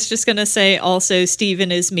worries. I was just going to say also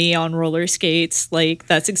Steven is me on roller skates. Like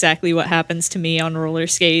that's exactly what happens to me on roller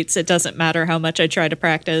skates. It doesn't matter how much I try to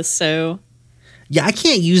practice. So Yeah, I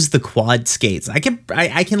can't use the quad skates. I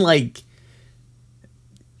can like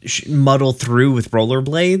muddle through with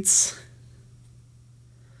rollerblades.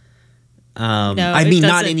 No, I it mean,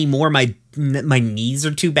 not doesn't- anymore. My knees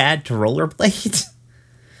are too bad to rollerblade.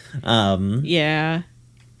 yeah.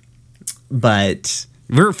 But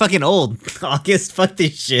we're fucking old. August, fuck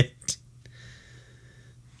this shit.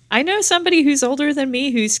 I know somebody who's older than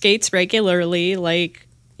me who skates regularly, like,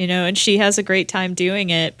 you know, and she has a great time doing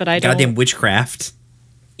it, but I don't. Goddamn witchcraft.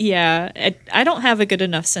 Yeah, I don't have a good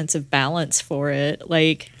enough sense of balance for it.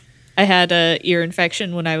 Like, I had a ear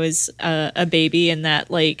infection when I was a baby, and that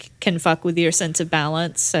like can fuck with your sense of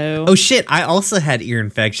balance. So, Oh shit! I also had ear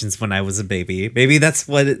infections when I was a baby. Maybe that's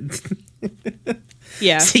what.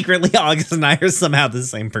 yeah. Secretly, August and I are somehow the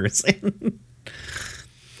same person.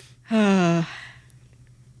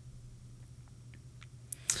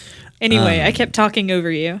 Anyway, I kept talking over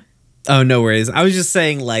you. Oh, no worries. I was just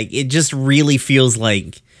saying, like, it just really feels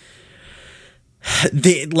like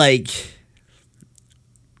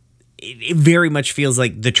it very much feels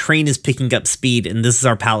like the train is picking up speed, and this is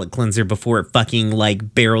our palate cleanser before it fucking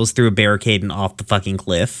like barrels through a barricade and off the fucking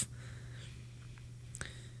cliff.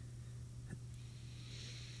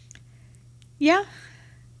 Yeah.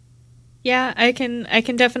 Yeah, I can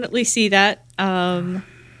definitely see that.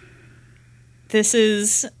 This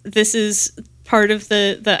is part of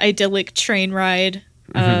the idyllic train ride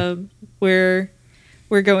where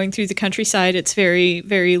we're going through the countryside. It's very,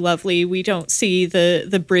 very lovely. We don't see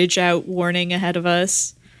the bridge out warning ahead of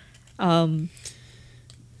us. Meanwhile,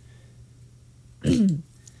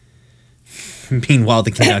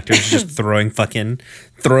 the conductor's just throwing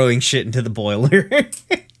shit into the boiler.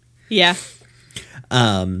 Yeah.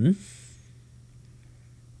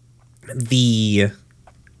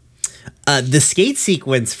 The skate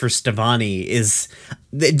sequence for Stevani is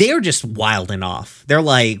they are just wilding off. They're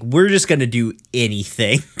like, we're just gonna do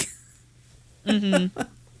anything.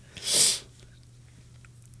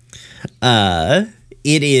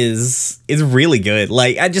 It's really good.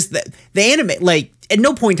 Like the anime, like at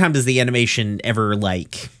no point in time does the animation ever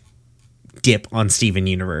like dip on Steven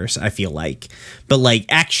Universe, I feel like. But like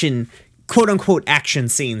action, quote unquote action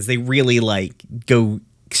scenes, they really like go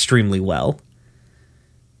extremely well.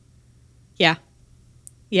 Yeah.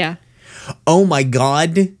 Yeah. Oh my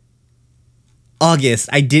god. August,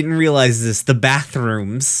 I didn't realize this. The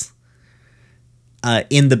bathrooms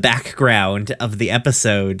in the background of the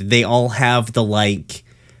episode, they all have the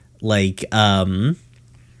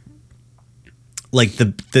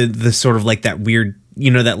the sort of like that weird, you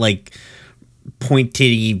know, that like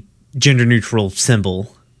pointy gender neutral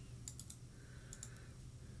symbol.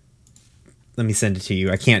 Let me send it to you.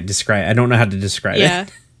 I can't describe. I don't know how to describe Yeah.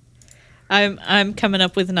 it. I'm coming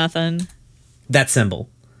up with nothing. That symbol.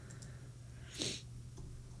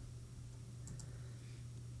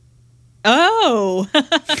 Oh.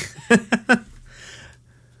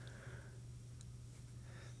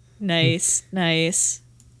 Nice, nice.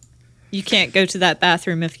 You can't go to that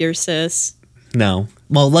bathroom if you're cis. No.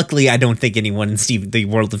 Well, luckily, I don't think anyone in the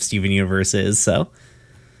world of Steven Universe is, so.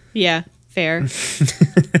 Yeah, fair.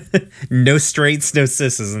 No straights, no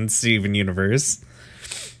cisses in Steven Universe.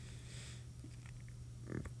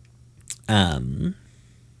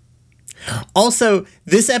 Also,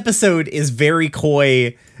 this episode is very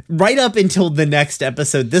coy right up until the next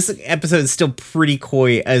episode. This episode is still pretty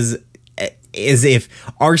coy as if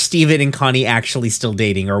are Steven and Connie actually still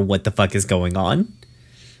dating or what the fuck is going on.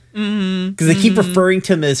 Because they keep referring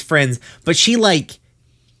to him as friends, but she like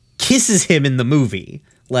kisses him in the movie,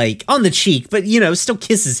 like on the cheek, but you know, still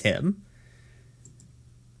kisses him.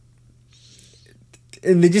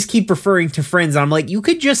 And they just keep referring to friends. I'm like, you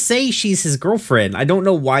could just say she's his girlfriend. I don't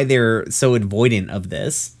know why they're so avoidant of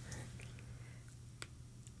this.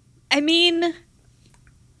 I mean,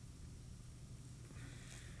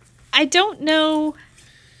 I don't know.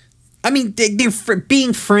 I mean, they're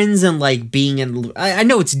being friends and like being in. I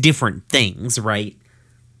know it's different things, right?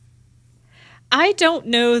 I don't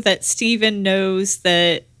know that Steven knows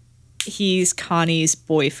that he's Connie's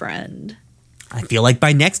boyfriend. I feel like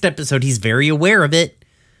by next episode, he's very aware of it.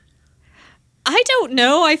 I don't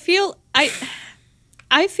know. I feel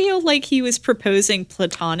like he was proposing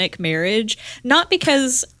platonic marriage, not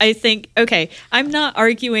because I think, okay, I'm not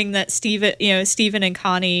arguing that Steven and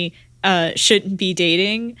Connie shouldn't be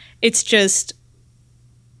dating. It's just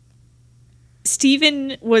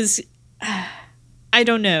Steven was I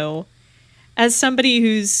don't know. As somebody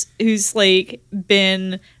who's like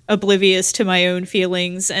been oblivious to my own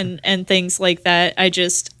feelings and things like that, I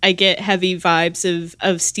get heavy vibes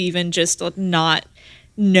of Steven just not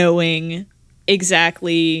knowing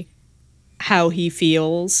exactly how he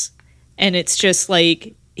feels. And it's just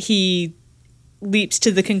like he leaps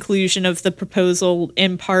to the conclusion of the proposal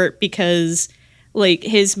in part because like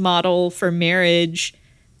his model for marriage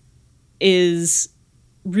is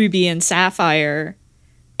Ruby and Sapphire,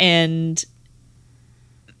 and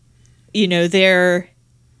you know, they're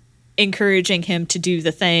encouraging him to do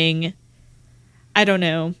the thing. I don't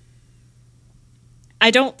know.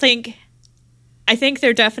 I think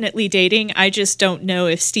they're definitely dating. I just don't know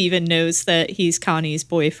if Steven knows that he's Connie's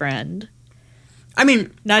boyfriend. I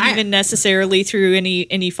mean, not even necessarily through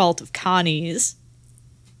any fault of Connie's.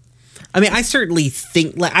 I mean, I certainly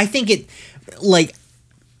think, like,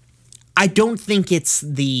 I don't think it's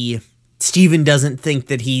Steven doesn't think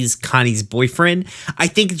that he's Connie's boyfriend. I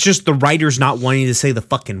think it's just the writer's not wanting to say the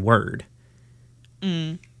fucking word.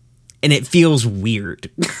 And it feels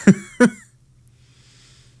weird.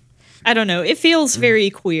 I don't know. It feels very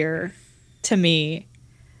queer to me.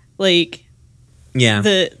 Like,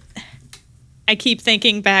 yeah. I keep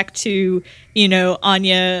thinking back to, you know,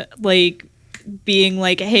 Anya, like, being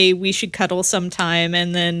like, hey, we should cuddle sometime,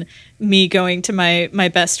 and then me going to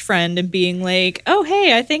my best friend and being like, oh,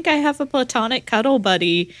 hey, I think I have a platonic cuddle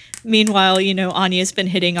buddy. Meanwhile, you know, Anya's been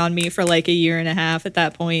hitting on me for like a year and a half at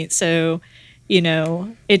that point. So, you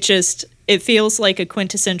know, it feels like a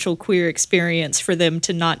quintessential queer experience for them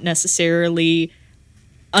to not necessarily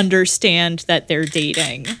understand that they're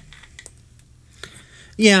dating.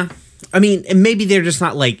 Yeah. I mean, and maybe they're just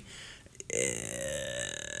not like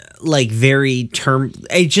very to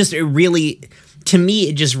me,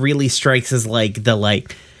 it just really strikes as like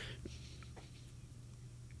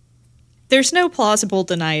there's no plausible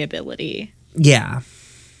deniability. Yeah.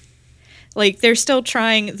 Like, they're still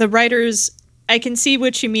trying, the writers, I can see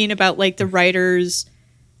what you mean about like the writers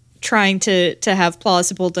trying to have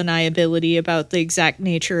plausible deniability about the exact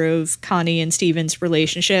nature of Connie and Steven's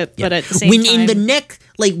relationship, but at the same time,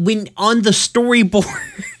 when on the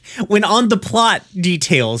storyboard, when on the plot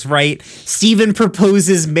details, right? Steven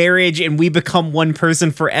proposes marriage and we become one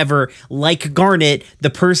person forever, like Garnet,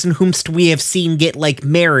 the person whom we have seen get like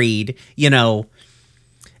married, you know,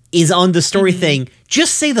 is on the story thing.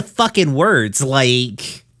 Just say the fucking words,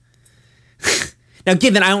 like. Now,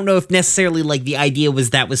 given I don't know if necessarily like the idea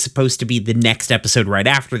was that was supposed to be the next episode right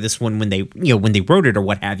after this one when they wrote it or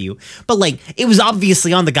what have you, but like it was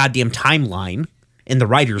obviously on the goddamn timeline in the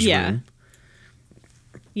writer's room.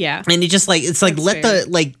 Yeah. And it just like, it's like, let fair.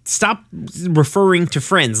 Stop referring to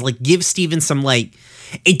friends, like give Steven some like,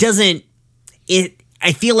 I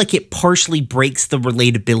feel like it partially breaks the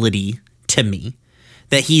relatability to me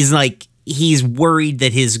that he's worried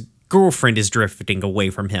that his girlfriend is drifting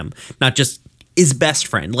away from him, not just his best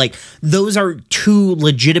friend. Like, those are two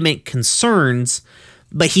legitimate concerns,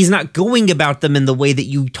 but he's not going about them in the way that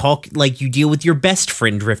you talk, like you deal with your best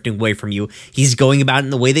friend drifting away from you. He's going about it in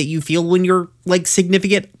the way that you feel when your like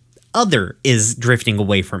significant other is drifting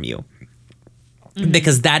away from you.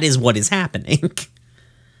 Because that is what is happening.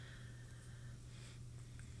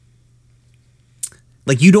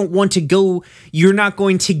 Like, you don't want to go, you're not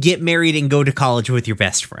going to get married and go to college with your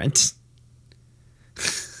best friend.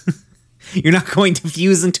 You're not going to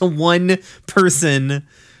fuse into one person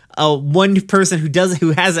who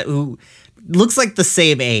looks like the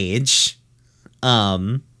same age.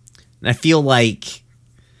 And I feel like,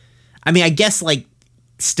 I mean, I guess like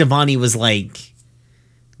Stevonnie was like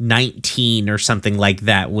 19 or something like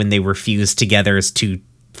that when they were fused together as two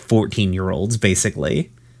 14-year-olds,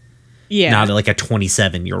 basically. Yeah. Not like a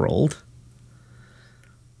 27-year-old.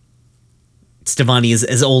 Stevonnie is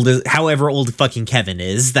as old as however old fucking Kevin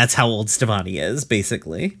is. That's how old Stevonnie is,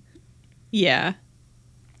 basically. Yeah.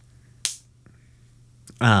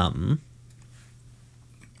 But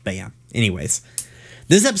yeah. Anyways,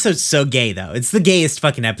 this episode's so gay, though. It's the gayest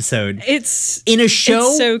fucking episode. It's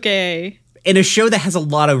so gay. In a show that has a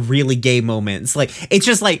lot of really gay moments. Like, it's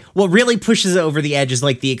just like, what really pushes it over the edge is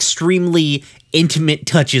like the extremely intimate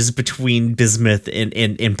touches between Bismuth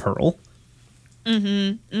and Pearl.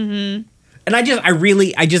 And I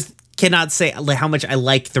just cannot say how much I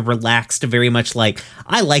like the relaxed, very much like,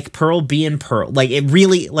 I like Pearl being Pearl. Like, it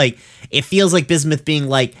really, like, it feels like Bismuth being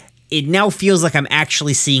like, it now feels like I'm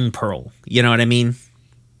actually seeing Pearl. You know what I mean?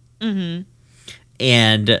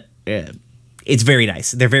 And it's very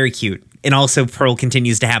nice. They're very cute. And also, Pearl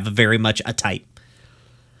continues to have very much a type.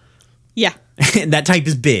 Yeah. And that type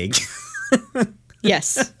is big.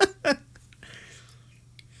 Yes.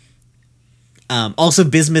 Also,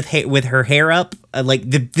 Bismuth with her hair up, like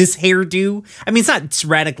this hairdo. I mean, it's not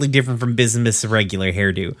radically different from Bismuth's regular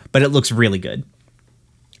hairdo, but it looks really good.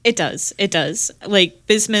 It does. It does. Like,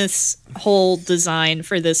 Bismuth's whole design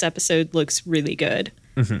for this episode looks really good.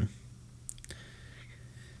 Mm-hmm.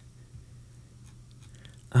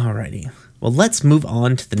 Alrighty. Well, let's move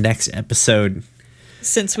on to the next episode.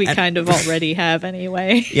 Since we kind of already have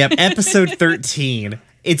anyway. Yep, episode 13.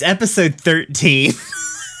 It's episode 13.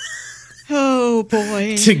 Oh,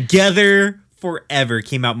 boy. Together Forever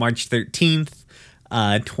came out March 13th,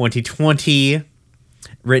 2020.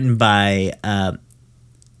 Written by,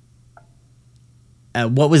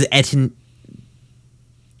 what was Etienne?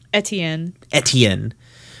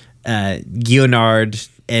 Guionard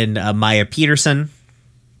and Maya Peterson.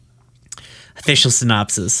 Official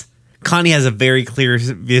synopsis. Connie has a very clear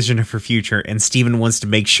vision of her future, and Steven wants to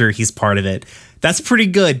make sure he's part of it. That's pretty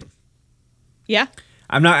good. Yeah.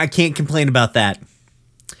 I can't complain about that.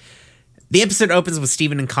 The episode opens with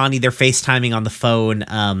Steven and Connie. They're FaceTiming on the phone.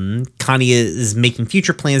 Connie is making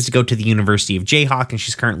future plans to go to the University of Jayhawk, and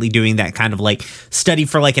she's currently doing that kind of like study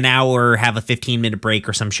for like an hour, have a 15-minute break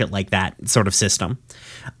or some shit like that sort of system.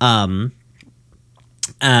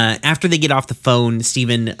 After they get off the phone,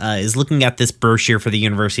 Steven is looking at this brochure for the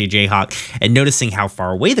University of Jayhawk and noticing how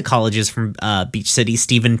far away the college is from Beach City.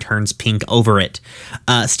 Steven turns pink over it.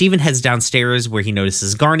 Steven heads downstairs where he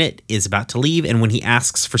notices Garnet is about to leave, and when he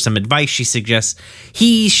asks for some advice, she suggests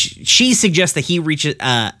that he reach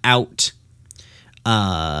out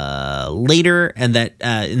later, and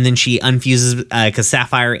then she unfuses because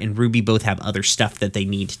Sapphire and Ruby both have other stuff that they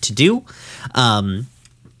need to do.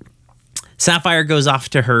 Sapphire goes off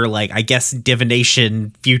to her, like, I guess,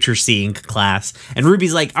 divination future seeing class. And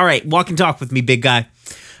Ruby's like, all right, walk and talk with me, big guy.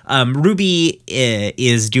 Ruby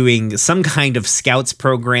is doing some kind of scouts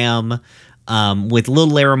program with Lil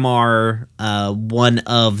Larimar, one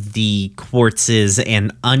of the Quartzes,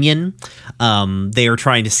 and Onion. They are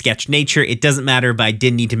trying to sketch nature. It doesn't matter, but I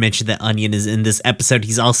did need to mention that Onion is in this episode.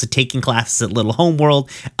 He's also taking classes at Little Homeworld.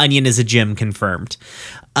 Onion is a gym, confirmed.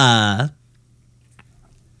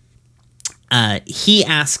 He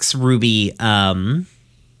asks Ruby, Steven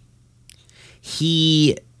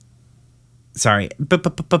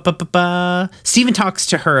talks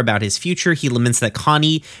to her about his future. He laments that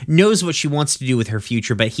Connie knows what she wants to do with her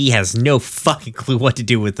future, but he has no fucking clue what to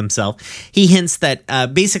do with himself. He hints that,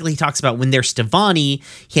 basically he talks about when they're Stevani,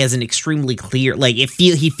 he has an extremely clear, like,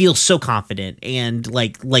 he feels so confident and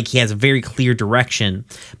like he has a very clear direction,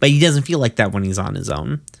 but he doesn't feel like that when he's on his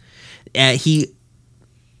own.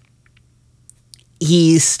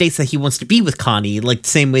 He states that he wants to be with Connie, like the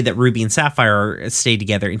same way that Ruby and Sapphire stay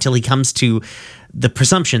together, until he comes to the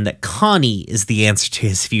presumption that Connie is the answer to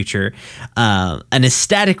his future. An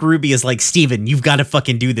ecstatic Ruby is like, Steven, you've got to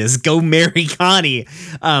fucking do this. Go marry Connie.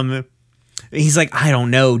 He's like, I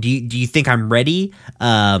don't know. Do you think I'm ready?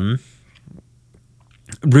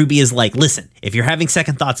 Ruby is like, listen, if you're having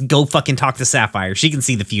second thoughts, go fucking talk to Sapphire. She can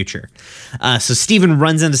see the future. So Steven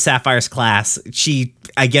runs into Sapphire's class. She,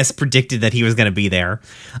 I guess, predicted that he was going to be there.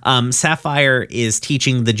 Sapphire is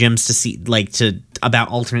teaching the gems about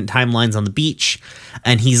alternate timelines on the beach.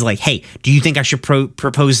 And he's like, hey, do you think I should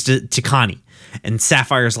propose to Connie? And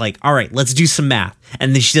Sapphire's like, all right, let's do some math.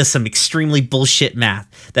 And then she does some extremely bullshit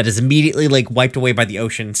math that is immediately like wiped away by the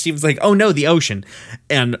ocean. And Steven's like, oh no, the ocean.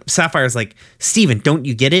 And Sapphire's like, Steven, don't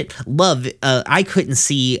you get it? Love, I couldn't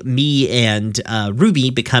see me and Ruby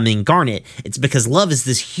becoming Garnet. It's because love is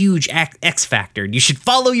this huge X factor. You should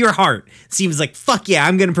follow your heart. Steven's like, fuck yeah,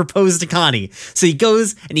 I'm going to propose to Connie. So he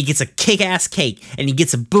goes and he gets a kick-ass cake and he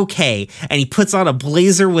gets a bouquet and he puts on a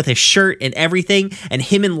blazer with a shirt and everything. And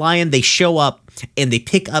him and Lion, they show up and they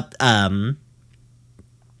pick up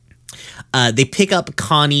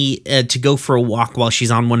Connie to go for a walk while she's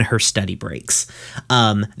on one of her study breaks.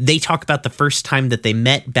 They talk about the first time that they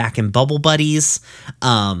met back in Bubble Buddies.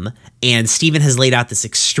 And Steven has laid out this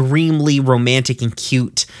extremely romantic and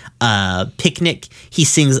cute picnic. He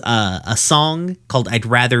sings a song called I'd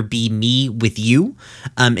Rather Be Me With You,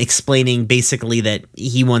 explaining basically that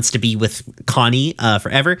he wants to be with Connie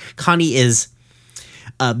forever. Connie is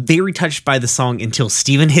very touched by the song until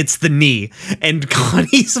Steven hits the knee and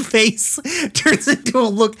Connie's face turns into a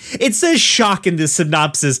look. It says shock in this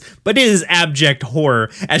synopsis, but it is abject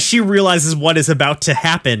horror as she realizes what is about to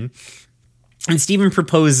happen. And Steven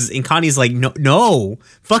proposes and Connie's like, no,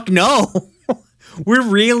 fuck no. We're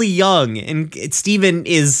really young. And Steven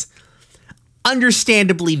is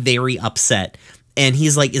understandably very upset. And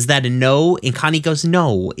he's like, is that a no? And Connie goes,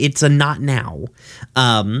 no, it's a not now.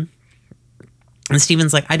 And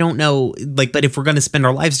Steven's like, I don't know, like, but if we're going to spend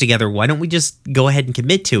our lives together, why don't we just go ahead and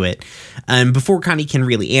commit to it? And before Connie can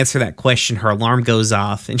really answer that question, her alarm goes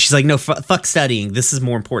off, and she's like, no, fuck studying. This is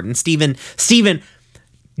more important. Steven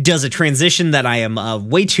does a transition that I am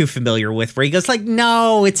way too familiar with, where he goes like,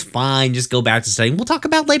 no, it's fine. Just go back to studying. We'll talk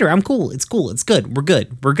about it later. I'm cool. It's cool. It's good. We're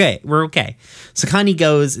good. We're gay. We're okay. So Connie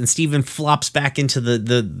goes, and Steven flops back into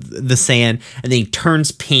the sand, and then he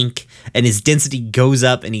turns pink, and his density goes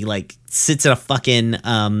up, and he like sits in a fucking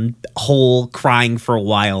hole crying for a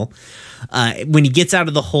while. When he gets out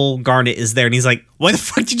of the hole, Garnet is there, and he's like, why the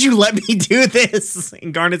fuck did you let me do this?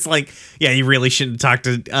 And Garnet's like, yeah, you really shouldn't talk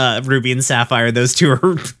to Ruby and Sapphire. Those two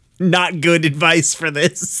are not good advice for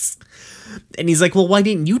this. And he's like, well, why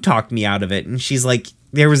didn't you talk me out of it? And she's like,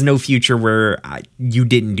 there was no future where you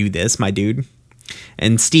didn't do this, my dude.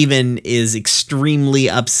 And Steven is extremely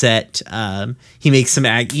upset. He makes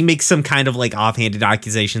some kind of like offhanded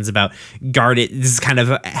accusations about Garnet. This is kind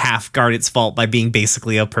of half Garnet's fault by being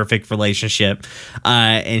basically a perfect relationship.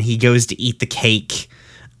 And he goes to eat the cake,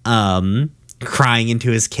 crying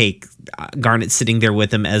into his cake. Garnet sitting there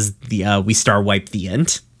with him as we star wipe the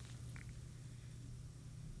end.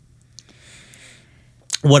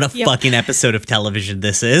 What a fucking episode of television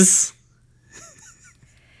this is.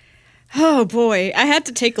 Oh boy, I had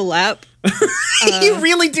to take a lap. You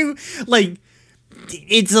really do. Like,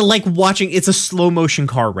 it's a slow motion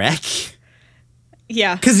car wreck.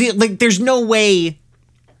 Yeah. Because like, there's no way.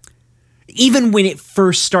 Even when it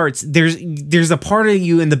first starts, there's a part of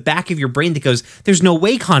you in the back of your brain that goes, "There's no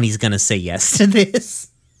way Connie's gonna say yes to this."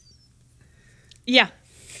 Yeah.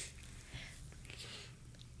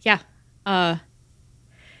 Yeah.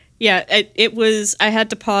 Yeah, it was, I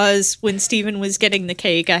had to pause when Steven was getting the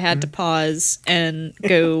cake. I had to pause and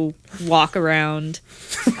go walk around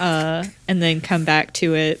and then come back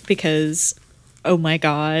to it because, oh my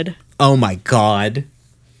God. Oh my God.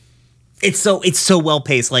 It's so well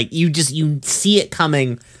paced. Like, you see it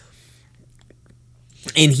coming,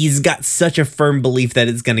 and he's got such a firm belief that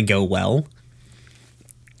it's going to go well.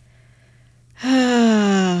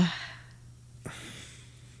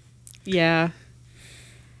 Yeah.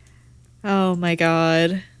 Oh my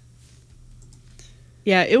God.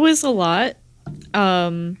 Yeah, it was a lot.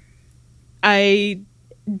 I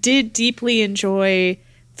did deeply enjoy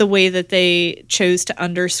the way that they chose to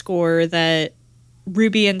underscore that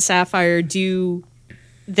Ruby and Sapphire do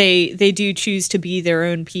choose to be their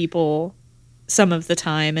own people some of the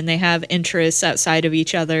time, and they have interests outside of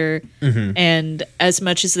each other. Mm-hmm. And as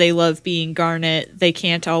much as they love being Garnet, they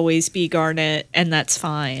can't always be Garnet, and that's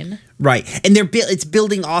fine. Right. And it's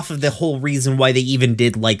building off of the whole reason why they even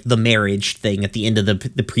did like the marriage thing at the end of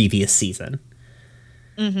the previous season.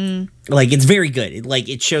 Mm-hmm. Like, it's very good.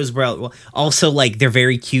 It shows well. Also, like, they're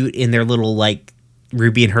very cute in their little, like,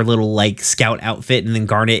 Ruby in her little, like, scout outfit, and then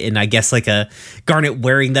Garnet in, I guess, like a Garnet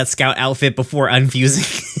wearing that scout outfit before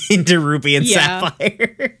unfusing into Ruby and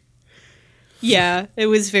Sapphire. Yeah, it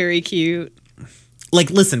was very cute. Like,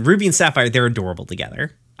 listen, Ruby and Sapphire, they're adorable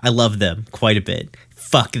together. I love them quite a bit.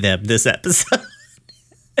 Fuck them this episode.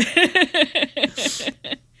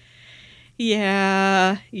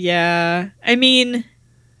 Yeah. I mean,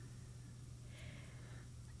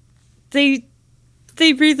 they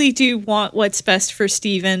really do want what's best for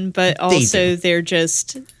Steven, but also they're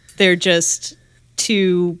just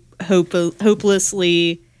too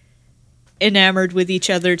hopelessly enamored with each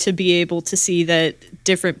other to be able to see that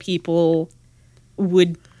different people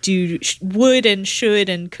would and should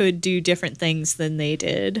and could do different things than they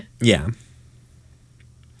did. Yeah.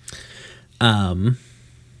 Do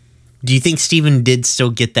you think Steven did still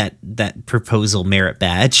get that proposal merit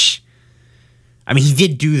badge? I mean, he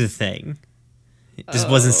did do the thing. It just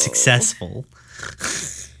wasn't successful.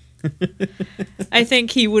 I think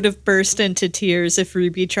he would have burst into tears if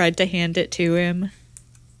Ruby tried to hand it to him.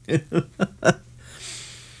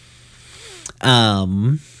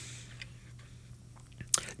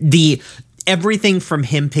 Everything from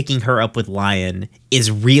him picking her up with Lion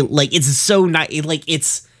is real. Like, it's so nice. Like,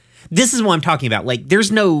 this is what I'm talking about. Like,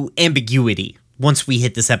 there's no ambiguity once we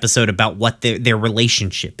hit this episode about what their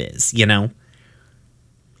relationship is, you know?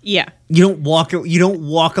 Yeah. You don't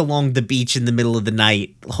walk along the beach in the middle of the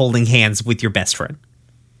night holding hands with your best friend.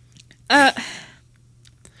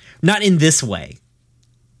 Not in this way.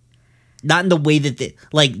 Not in the way that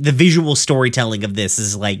the visual storytelling of this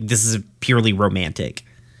is like, this is purely romantic.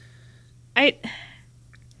 I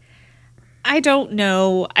don't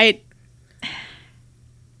know. I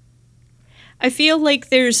feel like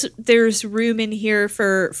there's room in here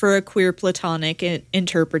for a queer platonic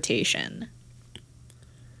interpretation.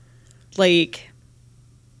 Like,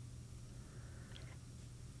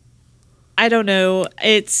 I don't know.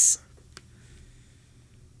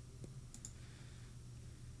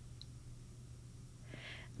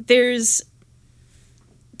 There's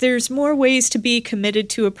more ways to be committed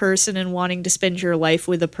to a person and wanting to spend your life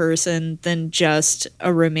with a person than just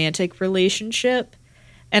a romantic relationship.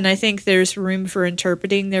 And I think there's room for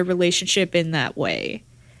interpreting their relationship in that way.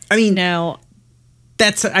 I mean, now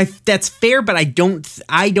that's fair, but I don't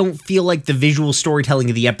feel like the visual storytelling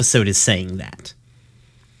of the episode is saying that.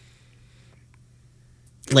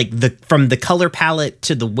 Like from the color palette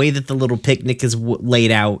to the way that the little picnic is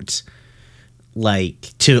laid out,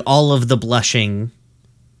 like to all of the blushing.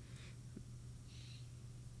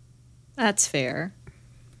 That's fair.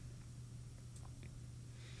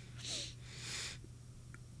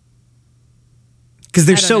 Because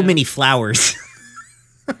there's so many flowers.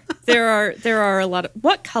 There are a lot of...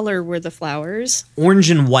 What color were the flowers? Orange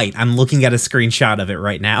and white. I'm looking at a screenshot of it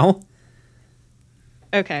right now.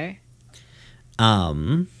 Okay.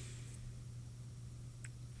 Also,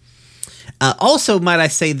 might I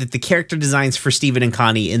say that the character designs for Steven and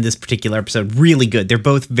Connie in this particular episode really good. They're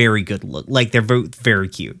both very good look. Like, they're both very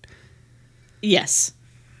cute. Yes.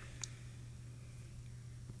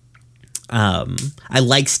 I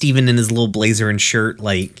like Steven in his little blazer and shirt.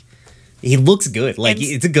 Like, he looks good. Like,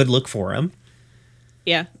 it's a good look for him.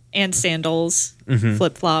 Yeah. And sandals, Mm-hmm.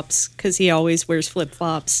 flip-flops, because he always wears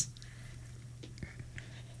flip-flops.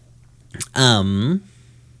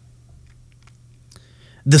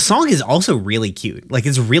 The song is also really cute. Like,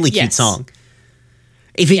 it's a really cute song.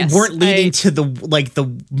 If it weren't leading to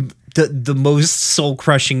the most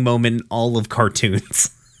soul-crushing moment in all of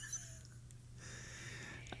cartoons.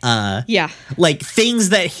 Yeah. Like, things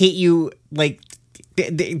that hit you, like,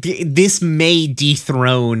 this may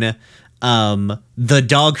dethrone the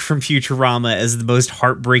dog from Futurama as the most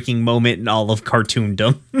heartbreaking moment in all of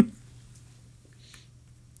cartoondom.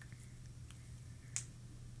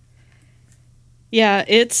 Yeah,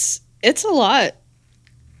 it's a lot.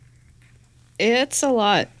 It's a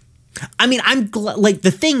lot. I mean, like,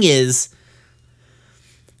 the thing is,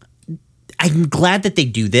 I'm glad that they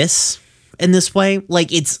do this in this way.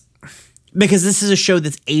 Like, it's because this is a show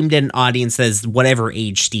that's aimed at an audience that is whatever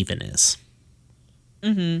age Steven is.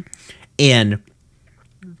 Mm-hmm. And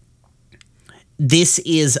this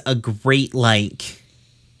is a great, like,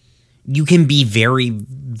 you can be very,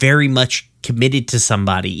 very much committed to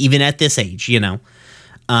somebody, even at this age, you know?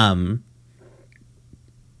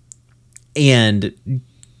 And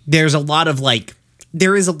there's a lot of, like,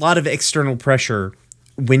 there is a lot of external pressure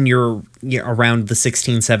when you're around the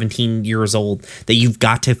 16, 17 years old that you've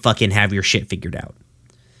got to fucking have your shit figured out.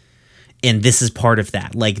 And this is part of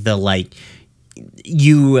that. Like,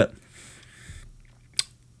 you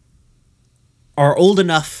are old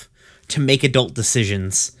enough to make adult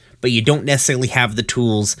decisions, but you don't necessarily have the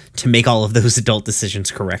tools to make all of those adult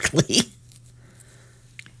decisions correctly.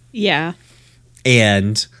 Yeah.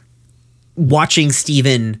 And watching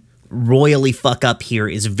Steven royally fuck up here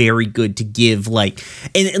is very good to give, like,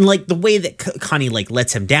 and like the way that Connie, like,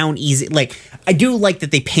 lets him down easy. Like, I do like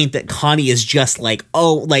that they paint that Connie is just like,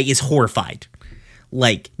 is horrified.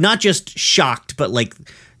 Like, not just shocked, but like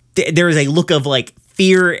there is a look of, like,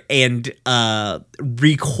 fear and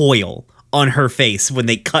recoil on her face when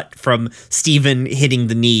they cut from Steven hitting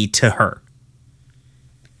the knee to her.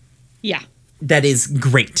 Yeah. That is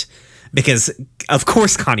great, because of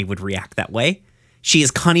course Connie would react that way. She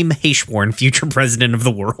is Connie Maheshwaran, future president of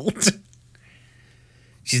the world.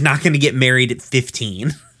 She's not going to get married at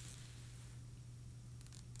 15.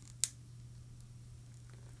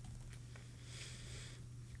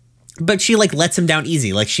 But she, like, lets him down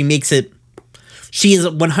easy. Like, she makes it... She is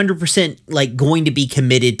 100%, like, going to be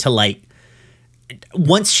committed to, like...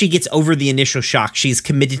 Once she gets over the initial shock, she's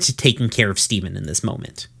committed to taking care of Steven in this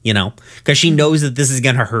moment, you know? Because she knows that this is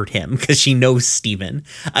going to hurt him, because she knows Steven.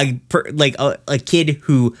 A kid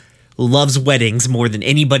who loves weddings more than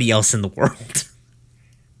anybody else in the world.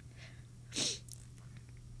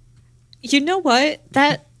 You know what?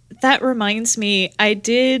 That reminds me, I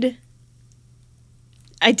didn't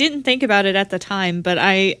think about it at the time, but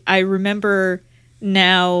I remember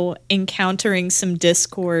now encountering some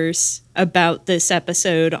discourse about this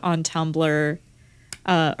episode on Tumblr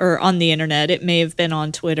or on the internet. It may have been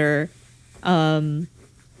on Twitter, about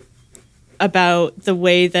the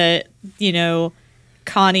way that, you know,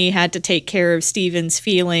 Connie had to take care of Steven's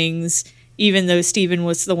feelings, even though Steven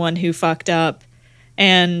was the one who fucked up.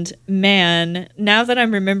 And man, now that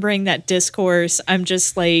I'm remembering that discourse, I'm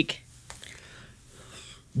just like,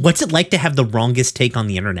 what's it like to have the wrongest take on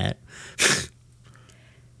the internet?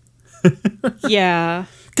 Yeah.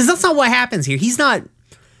 Because that's not what happens here. He's not,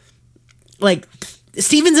 like,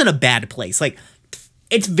 Steven's in a bad place. Like,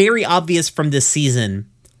 it's very obvious from this season,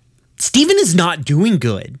 Steven is not doing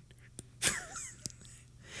good.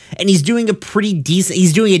 And he's doing a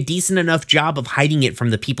decent enough job of hiding it from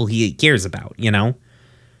the people he cares about, you know?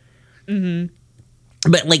 Mm-hmm.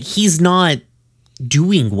 But, like, he's not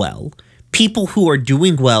doing well. People who are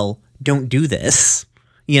doing well don't do this,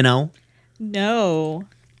 you know? No.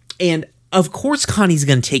 And of course Connie's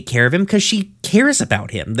going to take care of him because she cares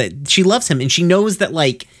about him, that she loves him, and she knows that,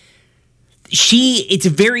 like, it's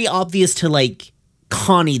very obvious to, like,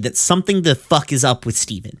 Connie that something the fuck is up with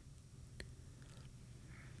Steven.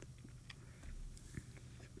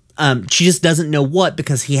 She just doesn't know what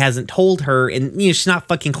because he hasn't told her, and, you know, she's not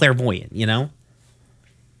fucking clairvoyant, you know?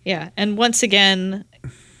 Yeah, and once again,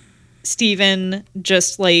 Steven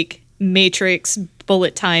just, like, Matrix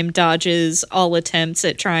bullet time dodges all attempts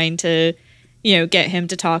at trying to, you know, get him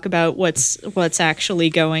to talk about what's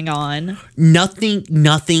actually going on.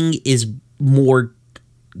 Nothing is more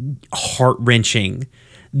heart-wrenching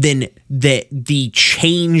than the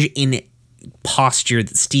change in posture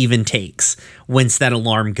that Steven takes once that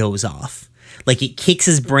alarm goes off. Like, it kicks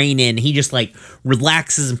his brain in. He just, like,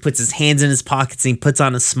 relaxes and puts his hands in his pockets, and he puts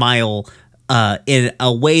on a smile in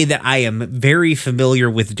a way that I am very familiar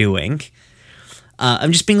with doing.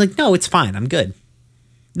 I'm just being like, no, it's fine. I'm good.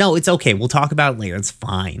 No, it's okay. We'll talk about it later. It's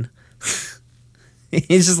fine.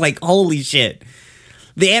 It's just like, holy shit.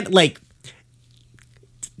 This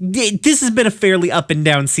has been a fairly up and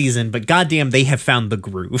down season, but goddamn, they have found the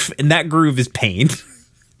groove, and that groove is pain.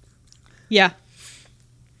 Yeah.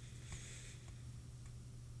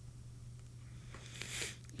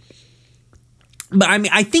 But I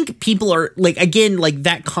mean, I think people are, like, again, like,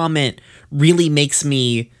 that comment really makes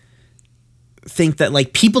me think that,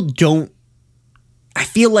 like, people don't, I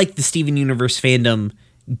feel like the Steven Universe fandom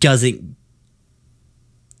doesn't,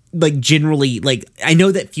 like, generally, like, I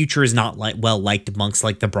know that Future is not, like, well liked amongst,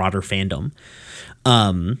 like, the broader fandom,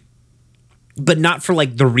 but not for,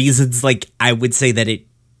 like, the reasons, like, I would say that it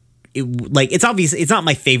like, it's obvious it's not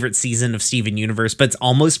my favorite season of Steven Universe, but it's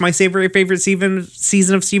almost my favorite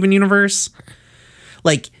season of Steven Universe.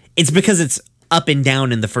 Like, it's because it's up and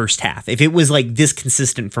down in the first half. If it was, like, this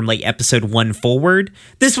consistent from, like, episode 1 forward,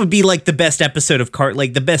 this would be, like, the best episode of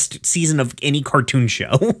the best season of any cartoon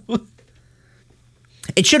show.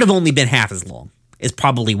 It should have only been half as long, is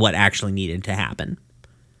probably what actually needed to happen.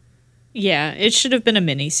 Yeah, it should have been a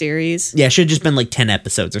mini-series. Yeah, it should have just been, like, 10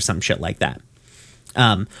 episodes or some shit like that.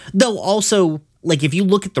 Though, also, like, if you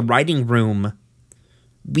look at the writing room,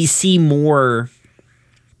 we see more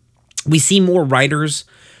writers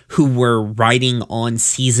who were writing on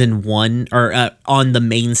season 1 or on the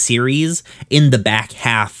main series in the back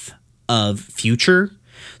half of Future.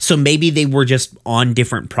 So maybe they were just on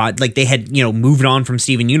different like, they had, you know, moved on from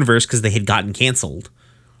Steven Universe because they had gotten canceled,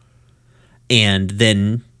 and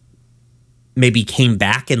then maybe came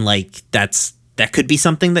back, and, like, that could be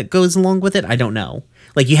something that goes along with it. I don't know.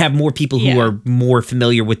 Like, you have more people who are more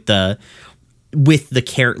familiar with the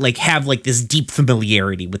character, like, have, like, this deep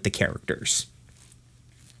familiarity with the characters.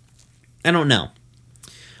 I don't know.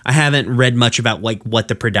 I haven't read much about, like, what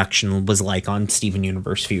the production was like on Steven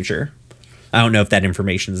Universe Future. I don't know if that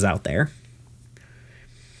information is out there.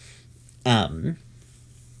 But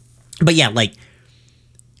yeah, like,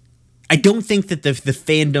 I don't think that the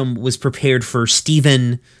fandom was prepared for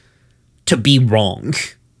Steven to be wrong,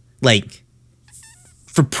 like,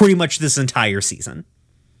 for pretty much this entire season.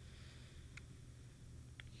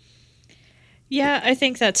 Yeah, I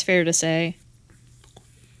think that's fair to say.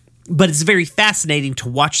 But it's very fascinating to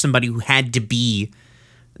watch somebody who had to be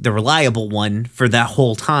the reliable one for that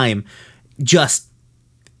whole time. Just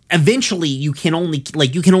eventually you can only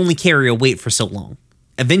carry a weight for so long.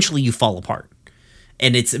 Eventually you fall apart.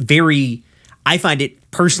 And it's I find it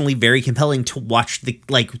personally very compelling to watch the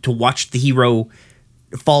hero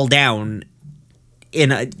fall down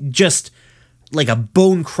in a just like a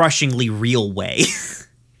bone-crushingly real way.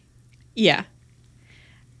 Yeah.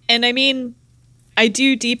 And I mean, I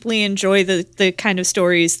do deeply enjoy the kind of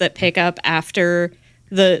stories that pick up after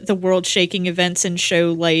the world-shaking events and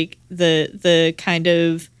show, like, the kind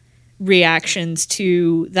of reactions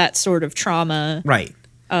to that sort of trauma. Right.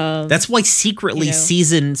 That's why secretly, you know,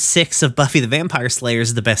 season 6 of Buffy the Vampire Slayer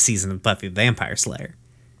is the best season of Buffy the Vampire Slayer.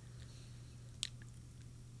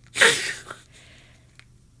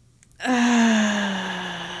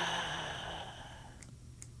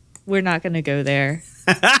 We're not going to go there.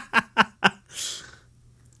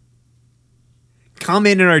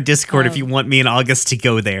 Comment in our Discord if you want me and August to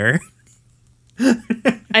go there.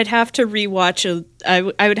 I'd have to rewatch.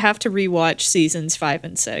 I would have to rewatch seasons 5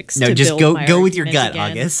 and 6. No, to just build my go with your argument gut,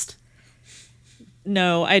 again. August.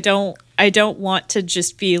 no, I don't want to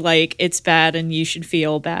just be like, it's bad and you should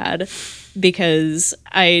feel bad, because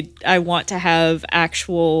I want to have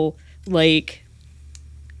actual, like,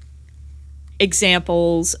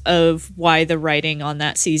 examples of why the writing on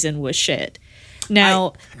that season was shit.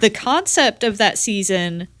 Now, the concept of that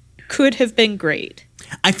season could have been great.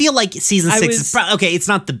 I feel like season 6 is okay, it's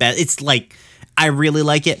not the best. It's like, I really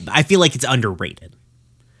like it. I feel like it's underrated.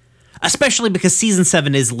 Especially because season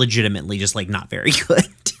 7 is legitimately just, like, not very good.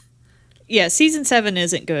 Yeah, season 7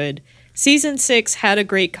 isn't good. Season 6 had a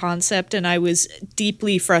great concept, and I was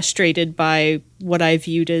deeply frustrated by what I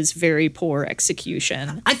viewed as very poor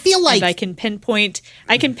execution. I feel like and I can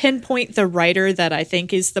pinpoint the writer that I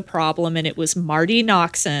think is the problem, and it was Marty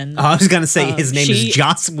Noxon. I was gonna say his name is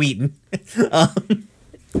Joss Whedon.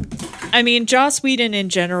 I mean, Joss Whedon in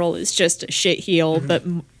general is just a shitheel, but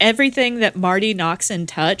everything that Marty Noxon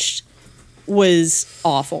touched was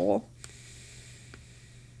awful.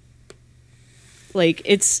 Like,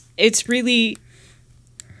 it's really...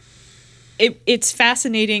 It's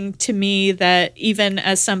fascinating to me that even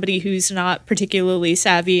as somebody who's not particularly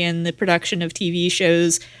savvy in the production of TV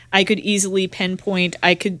shows, I could easily pinpoint,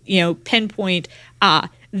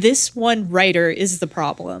 this one writer is the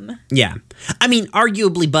problem. Yeah. I mean,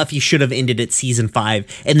 arguably Buffy should have ended at season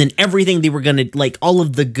 5, and then everything they were gonna, like, all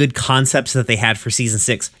of the good concepts that they had for season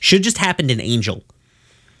 6 should just happened in Angel.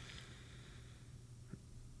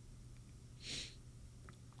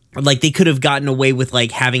 Like, they could have gotten away with,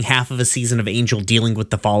 like, having half of a season of Angel dealing with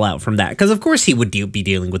the fallout from that. Because, of course, he would be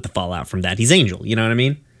dealing with the fallout from that. He's Angel, you know what I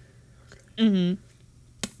mean? Mm-hmm.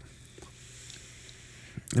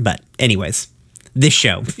 But, anyways, this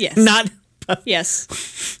show. Yes. Not... Yes.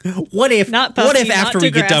 What if... Not Buffy, what if not after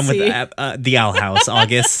we get done with Degrassi. the Owl House,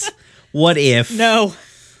 August? What if... No.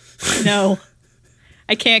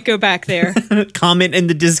 I can't go back there. Comment in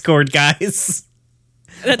the Discord, guys.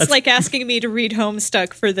 That's like asking me to read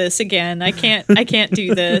Homestuck for this again. I can't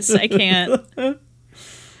do this. I can't.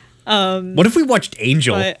 What if we watched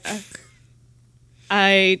Angel? But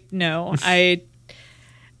I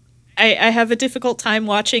have a difficult time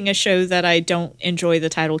watching a show that I don't enjoy the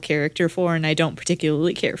title character for, and I don't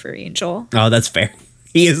particularly care for Angel. Oh, that's fair.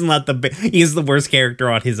 He is the worst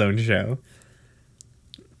character on his own show.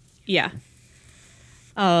 Yeah.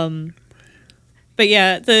 But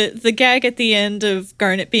yeah, the gag at the end of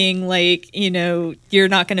Garnet being like, you're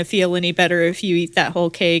not going to feel any better if you eat that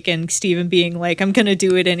whole cake, and Steven being like, I'm going to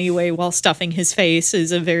do it anyway while stuffing his face,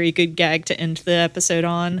 is a very good gag to end the episode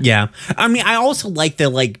on. Yeah. I mean, I also like the,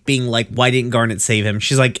 like, being like, why didn't Garnet save him?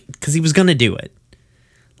 She's like, because he was going to do it.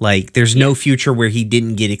 Like, there's no future where he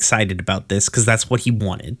didn't get excited about this, because that's what he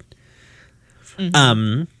wanted.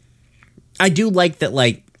 Mm-hmm. I do like that,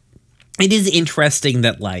 like, it is interesting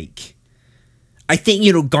that, like, I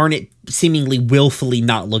think, Garnet seemingly willfully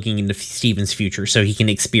not looking into Steven's future so he can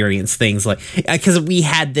experience things like, because we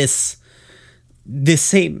had this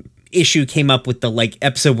same issue came up with the, like,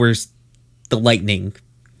 episode where the lightning,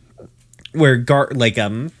 where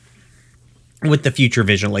with the future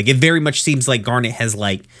vision, like, it very much seems like Garnet has,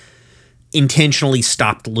 like, intentionally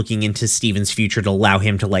stopped looking into Steven's future to allow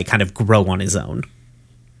him to, like, kind of grow on his own.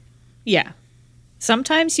 Yeah.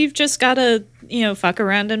 Sometimes you've just got to, fuck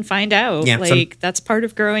around and find out. Yeah, that's part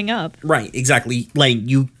of growing up. Right, exactly. Like,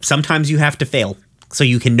 sometimes you have to fail so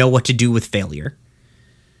you can know what to do with failure.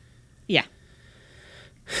 Yeah.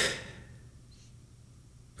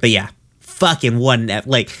 But yeah, fucking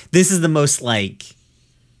this is the most, like,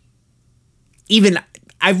 even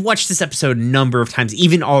I've watched this episode a number of times,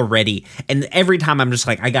 even already, and every time I'm just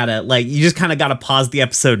like, I gotta, like, you just kind of gotta pause the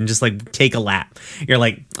episode and just, like, take a lap. You're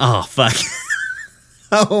like, oh, fuck.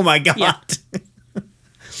 Oh my god.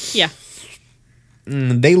 Yeah.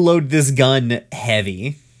 They load this gun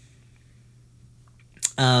heavy.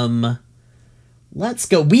 Let's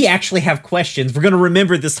go. We actually have questions. We're going to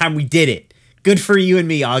remember this time we did it. Good for you and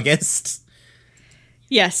me, August.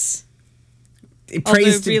 Yes.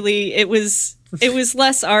 It was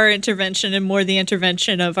less our intervention and more the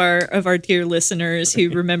intervention of our dear listeners who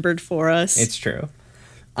remembered for us. It's true.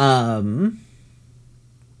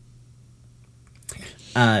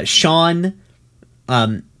 Sean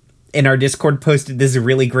in our Discord posted this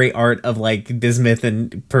really great art of, like, Bismuth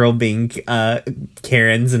and Pearl being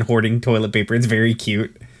Karens and hoarding toilet paper. It's very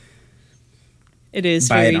cute. It is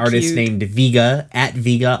by very an artist cute. named Vega, at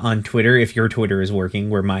Vega on Twitter, if your Twitter is working,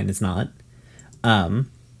 where mine is not.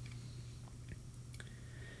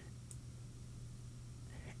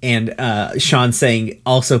 And Sean saying,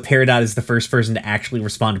 also, Peridot is the first person to actually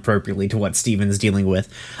respond appropriately to what Steven is dealing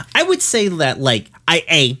with. I would say that, like,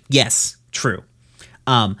 yes, true.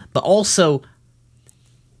 But also,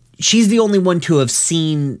 she's the only one to have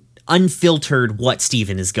seen unfiltered what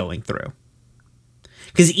Steven is going through.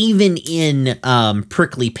 Because even in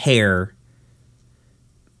Prickly Pear,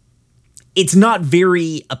 it's not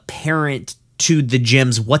very apparent to the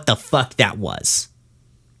gems what the fuck that was.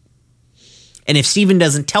 And if Steven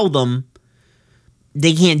doesn't tell them,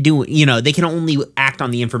 they can't do it. They can only act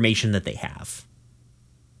on the information that they have.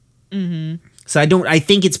 Mm-hmm. So I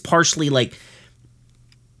think it's partially like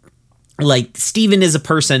Steven is a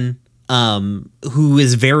person who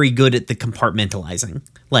is very good at the compartmentalizing.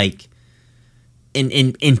 Like,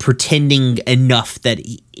 in pretending enough that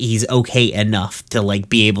he's okay enough to like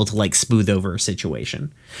be able to like smooth over a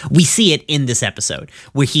situation. We see it in this episode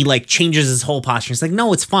where he like changes his whole posture. He's like,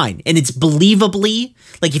 no, it's fine. And it's believably,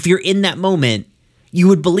 like if you're in that moment, you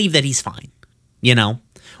would believe that he's fine.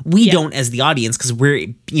 We don't as the audience because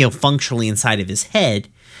we're, functionally inside of his head.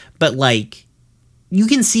 But like, you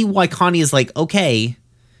can see why Connie is like, okay.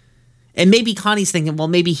 And maybe Connie's thinking, well,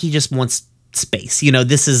 maybe he just wants space.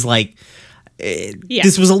 This is like,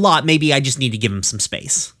 this was a lot. Maybe I just need to give him some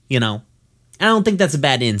space, I don't think that's a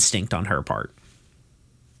bad instinct on her part.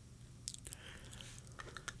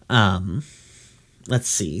 Let's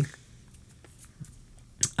see.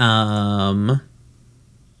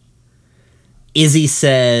 Izzy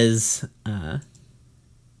says,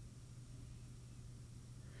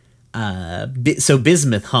 so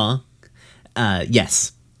Bismuth, huh?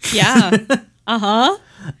 Yes. Yeah. Uh-huh.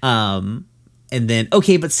 And then,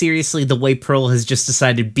 okay, but seriously, the way Pearl has just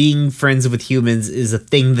decided being friends with humans is a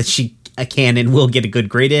thing that she can and will get a good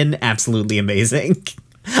grade in. Absolutely amazing.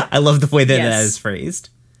 I love the way that that is phrased.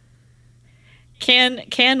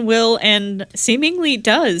 Can, will, and seemingly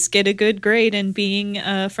does get a good grade in being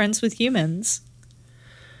friends with humans.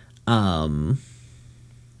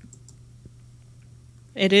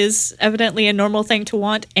 It is evidently a normal thing to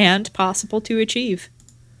want and possible to achieve.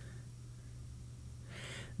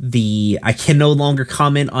 I can no longer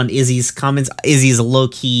comment on Izzy's comments. Izzy's a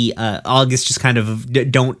low-key, August just kind of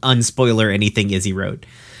don't unspoiler anything Izzy wrote.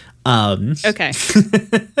 Okay.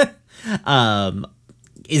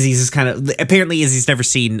 Izzy's is kind of, apparently Izzy's never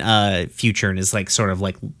seen Future and is like sort of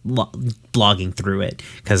like blogging through it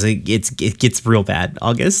because it gets real bad,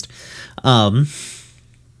 August.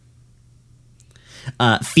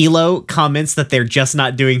 Philo comments that they're just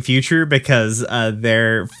not doing Future because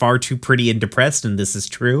they're far too pretty and depressed, and this is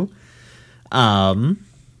true.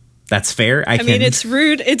 That's fair. I mean, it's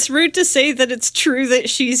rude. It's rude to say that it's true that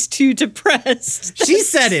she's too depressed. She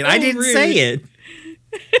said it. So I didn't say it.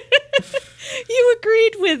 You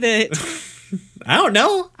agreed with it. I don't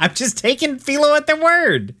know. I'm just taking Philo at their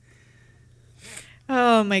word.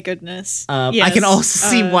 Oh my goodness. Yes, I can also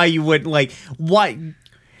see why you would like what.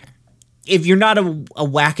 If you're not a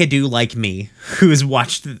wackadoo like me, who has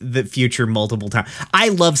watched the Future multiple times, I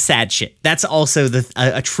love sad shit. That's also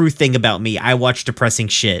a true thing about me. I watch depressing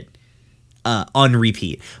shit on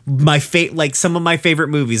repeat. Some of my favorite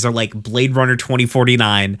movies are like Blade Runner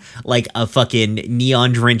 2049, like a fucking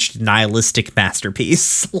neon drenched nihilistic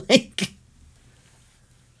masterpiece. Like,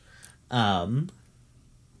 I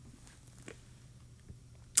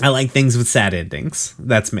like things with sad endings.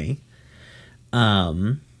 That's me.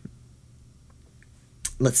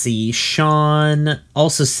 Let's see. Sean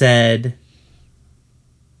also said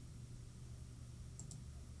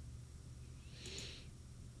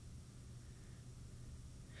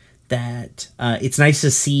that it's nice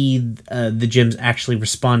to see the gyms actually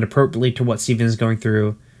respond appropriately to what Steven is going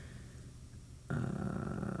through.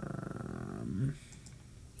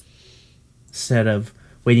 Instead of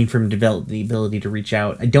waiting for him to develop the ability to reach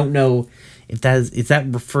out. I don't know if that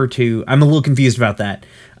referred to. I'm a little confused about that.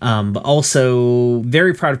 But also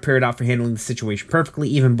very proud of Peridot for handling the situation perfectly.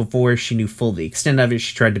 Even before she knew full the extent of it,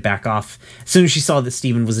 she tried to back off as soon as she saw that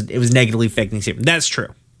Steven was negatively affecting Steven. That's true.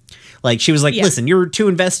 Like, she was like, listen, you're too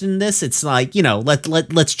invested in this. It's like,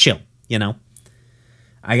 let's chill,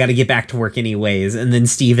 I got to get back to work anyways. And then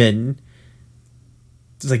Steven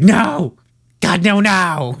was like, no, God,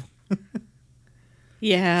 no.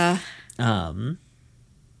 Yeah.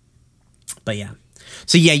 But yeah.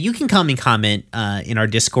 So yeah, you can come and comment in our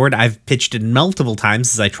Discord. I've pitched it multiple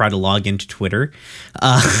times as I try to log into Twitter.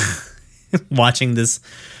 Watching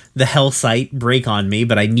the hell site break on me,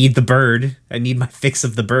 but I need the bird. I need my fix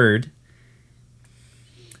of the bird.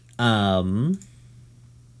 The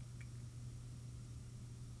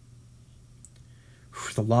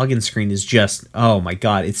login screen is just, oh my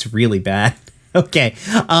god, it's really bad. Okay.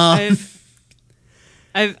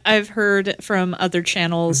 I've heard from other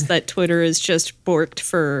channels that Twitter is just borked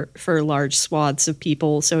for large swaths of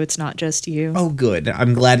people, so it's not just you. Oh, good.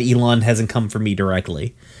 I'm glad Elon hasn't come for me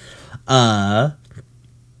directly.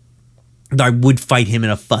 I would fight him in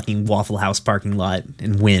a fucking Waffle House parking lot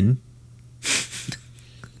and win.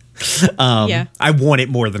 Yeah. I want it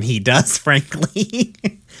more than he does, frankly.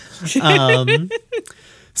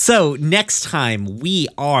 So next time we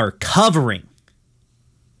are covering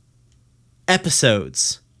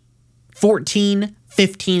episodes 14,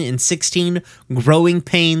 15, and 16, Growing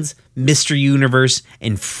Pains, Mr. Universe,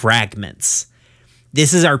 and Fragments.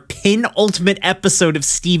 This is our penultimate episode of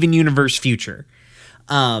Steven Universe Future.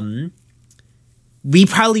 We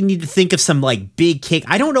probably need to think of some like big kick.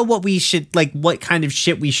 I don't know what we should like, what kind of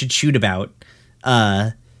shit we should shoot about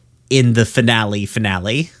in the finale.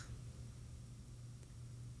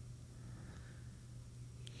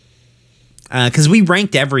 Because we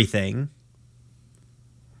ranked everything.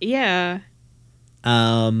 Yeah.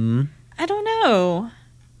 I don't know.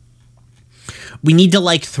 We need to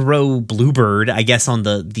like throw Bluebird, I guess, on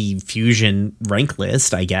the Fusion rank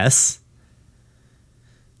list, I guess.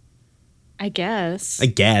 I guess.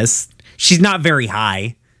 She's not very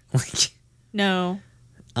high. Like, No.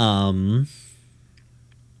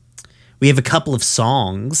 we have a couple of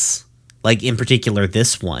songs, like in particular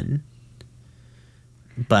this one.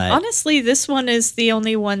 But Honestly, this one is the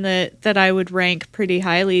only one that I would rank pretty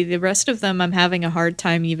highly. The rest of them, I'm having a hard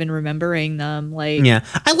time even remembering them. Like, yeah,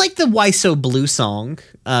 I like the Why So Blue song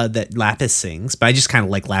that Lapis sings, but I just kind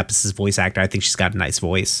of like Lapis's voice actor. I think she's got a nice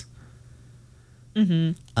voice.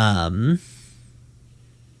 Mm-hmm.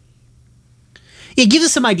 Yeah, give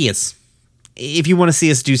us some ideas if you want to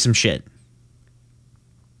see us do some shit.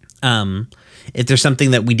 If there's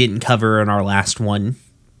something that we didn't cover in our last one,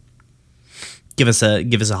 give us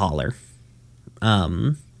a holler.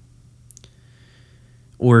 Or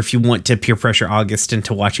if you want to peer pressure August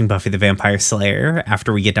into watching Buffy the Vampire Slayer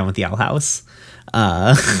after we get done with the Owl House.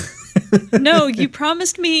 No, you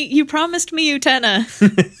promised me Utena.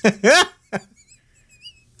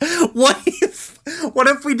 What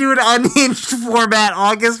if we do an unhinged format,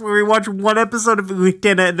 August, where we watch one episode of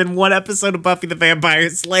Utena and then one episode of Buffy the Vampire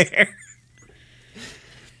Slayer?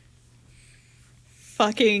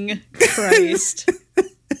 Fucking Christ.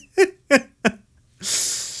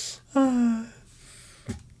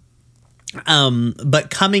 But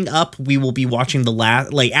coming up, we will be watching the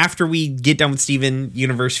last, like after we get done with Steven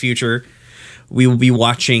Universe Future, we will be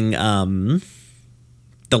watching the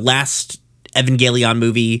last Evangelion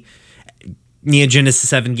movie, Neo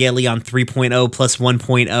Genesis Evangelion 3.0 plus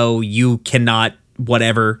 1.0. You cannot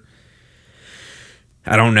whatever.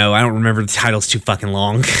 I don't know. I don't remember. The title's too fucking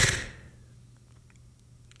long.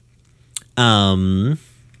 And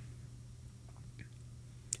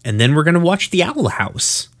then we're gonna watch The Owl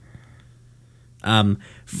House.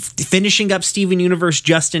 Finishing up Steven Universe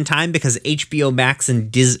just in time because HBO Max and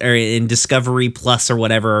Discovery Plus or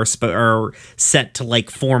whatever are set to like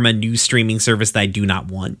form a new streaming service that I do not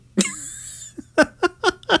want.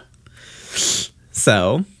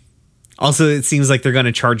 So, also it seems like they're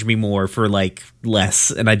gonna charge me more for like less,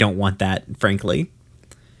 and I don't want that, frankly.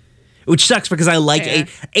 Which sucks because I like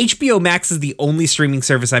HBO Max is the only streaming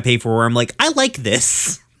service I pay for where I'm like, I like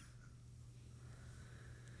this.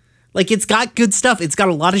 Like, it's got good stuff. It's got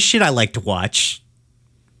a lot of shit I like to watch.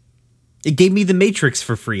 It gave me The Matrix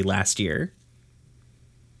for free last year.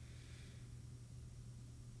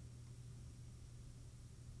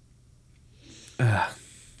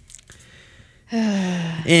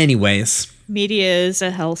 Anyways. Media is a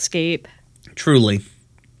hellscape. Truly.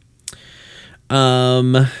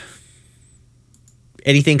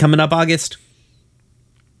 Anything coming up, August?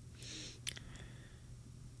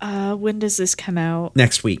 When does this come out?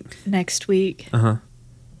 Next week. Next week. Uh-huh.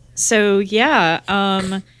 So, yeah,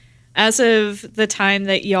 as of the time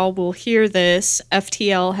that y'all will hear this,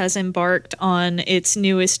 FTL has embarked on its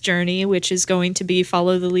newest journey, which is going to be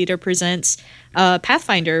Follow the Leader Presents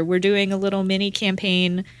Pathfinder. We're doing a little mini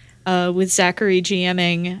campaign with Zachary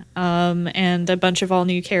GMing and a bunch of all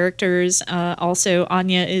new characters. Also,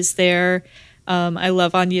 Anya is there. I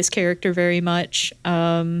love Anya's character very much.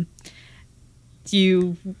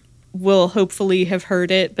 You will hopefully have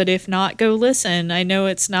heard it, but if not, go listen. I know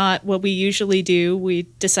it's not what we usually do. We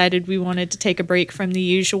decided we wanted to take a break from the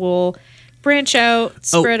usual, branch out,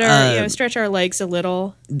 stretch our legs a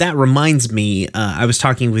little. That reminds me, I was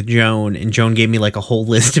talking with Joan, and Joan gave me like a whole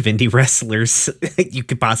list of indie wrestlers you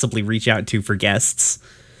could possibly reach out to for guests.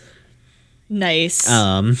 Nice.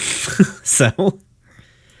 So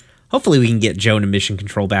hopefully we can get Joan and Mission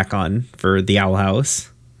Control back on for the Owl House.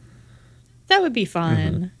 That would be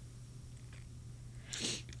fun.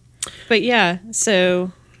 But yeah,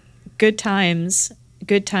 so good times.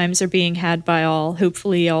 Good times are being had by all.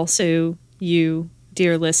 Hopefully also you,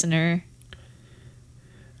 dear listener.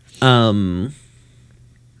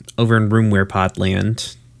 over in Roomware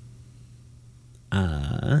Podland,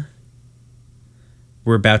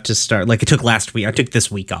 we're about to start. Like, it took last week. I took this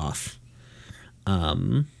week off.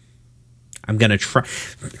 I'm gonna try.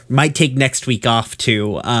 Might take next week off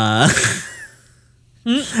too.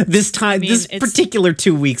 This time, this particular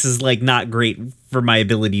 2 weeks is like not great for my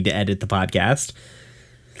ability to edit the podcast.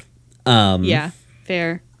 Yeah,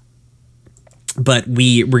 fair. But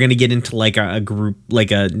we're gonna get into like a group,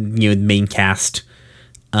 like a main cast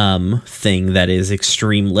thing that is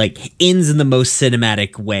extreme, like ends in the most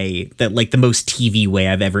cinematic way, that like the most TV way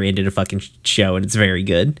I've ever ended a fucking show, and it's very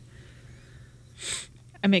good.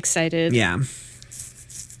 I'm excited. Yeah.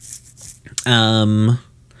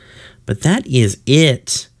 But that is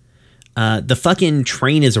it. The fucking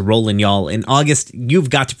train is a-rolling, y'all. In August,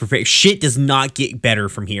 you've got to prepare. Shit does not get better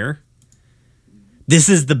from here. This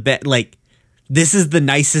is this is the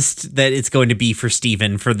nicest that it's going to be for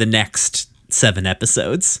Steven for the next 7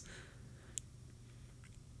 episodes.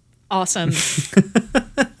 Awesome.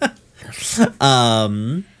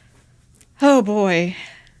 Oh boy.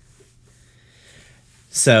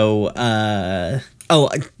 So, oh,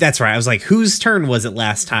 that's right. I was like, whose turn was it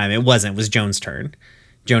last time? It wasn't. It was Joan's turn.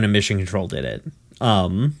 Joan and Mission Control did it.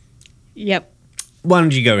 Yep. Why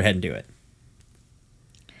don't you go ahead and do it?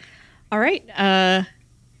 All right.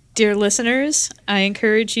 Dear listeners, I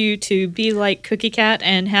encourage you to be like Cookie Cat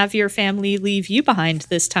and have your family leave you behind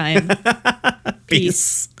this time.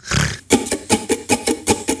 Peace.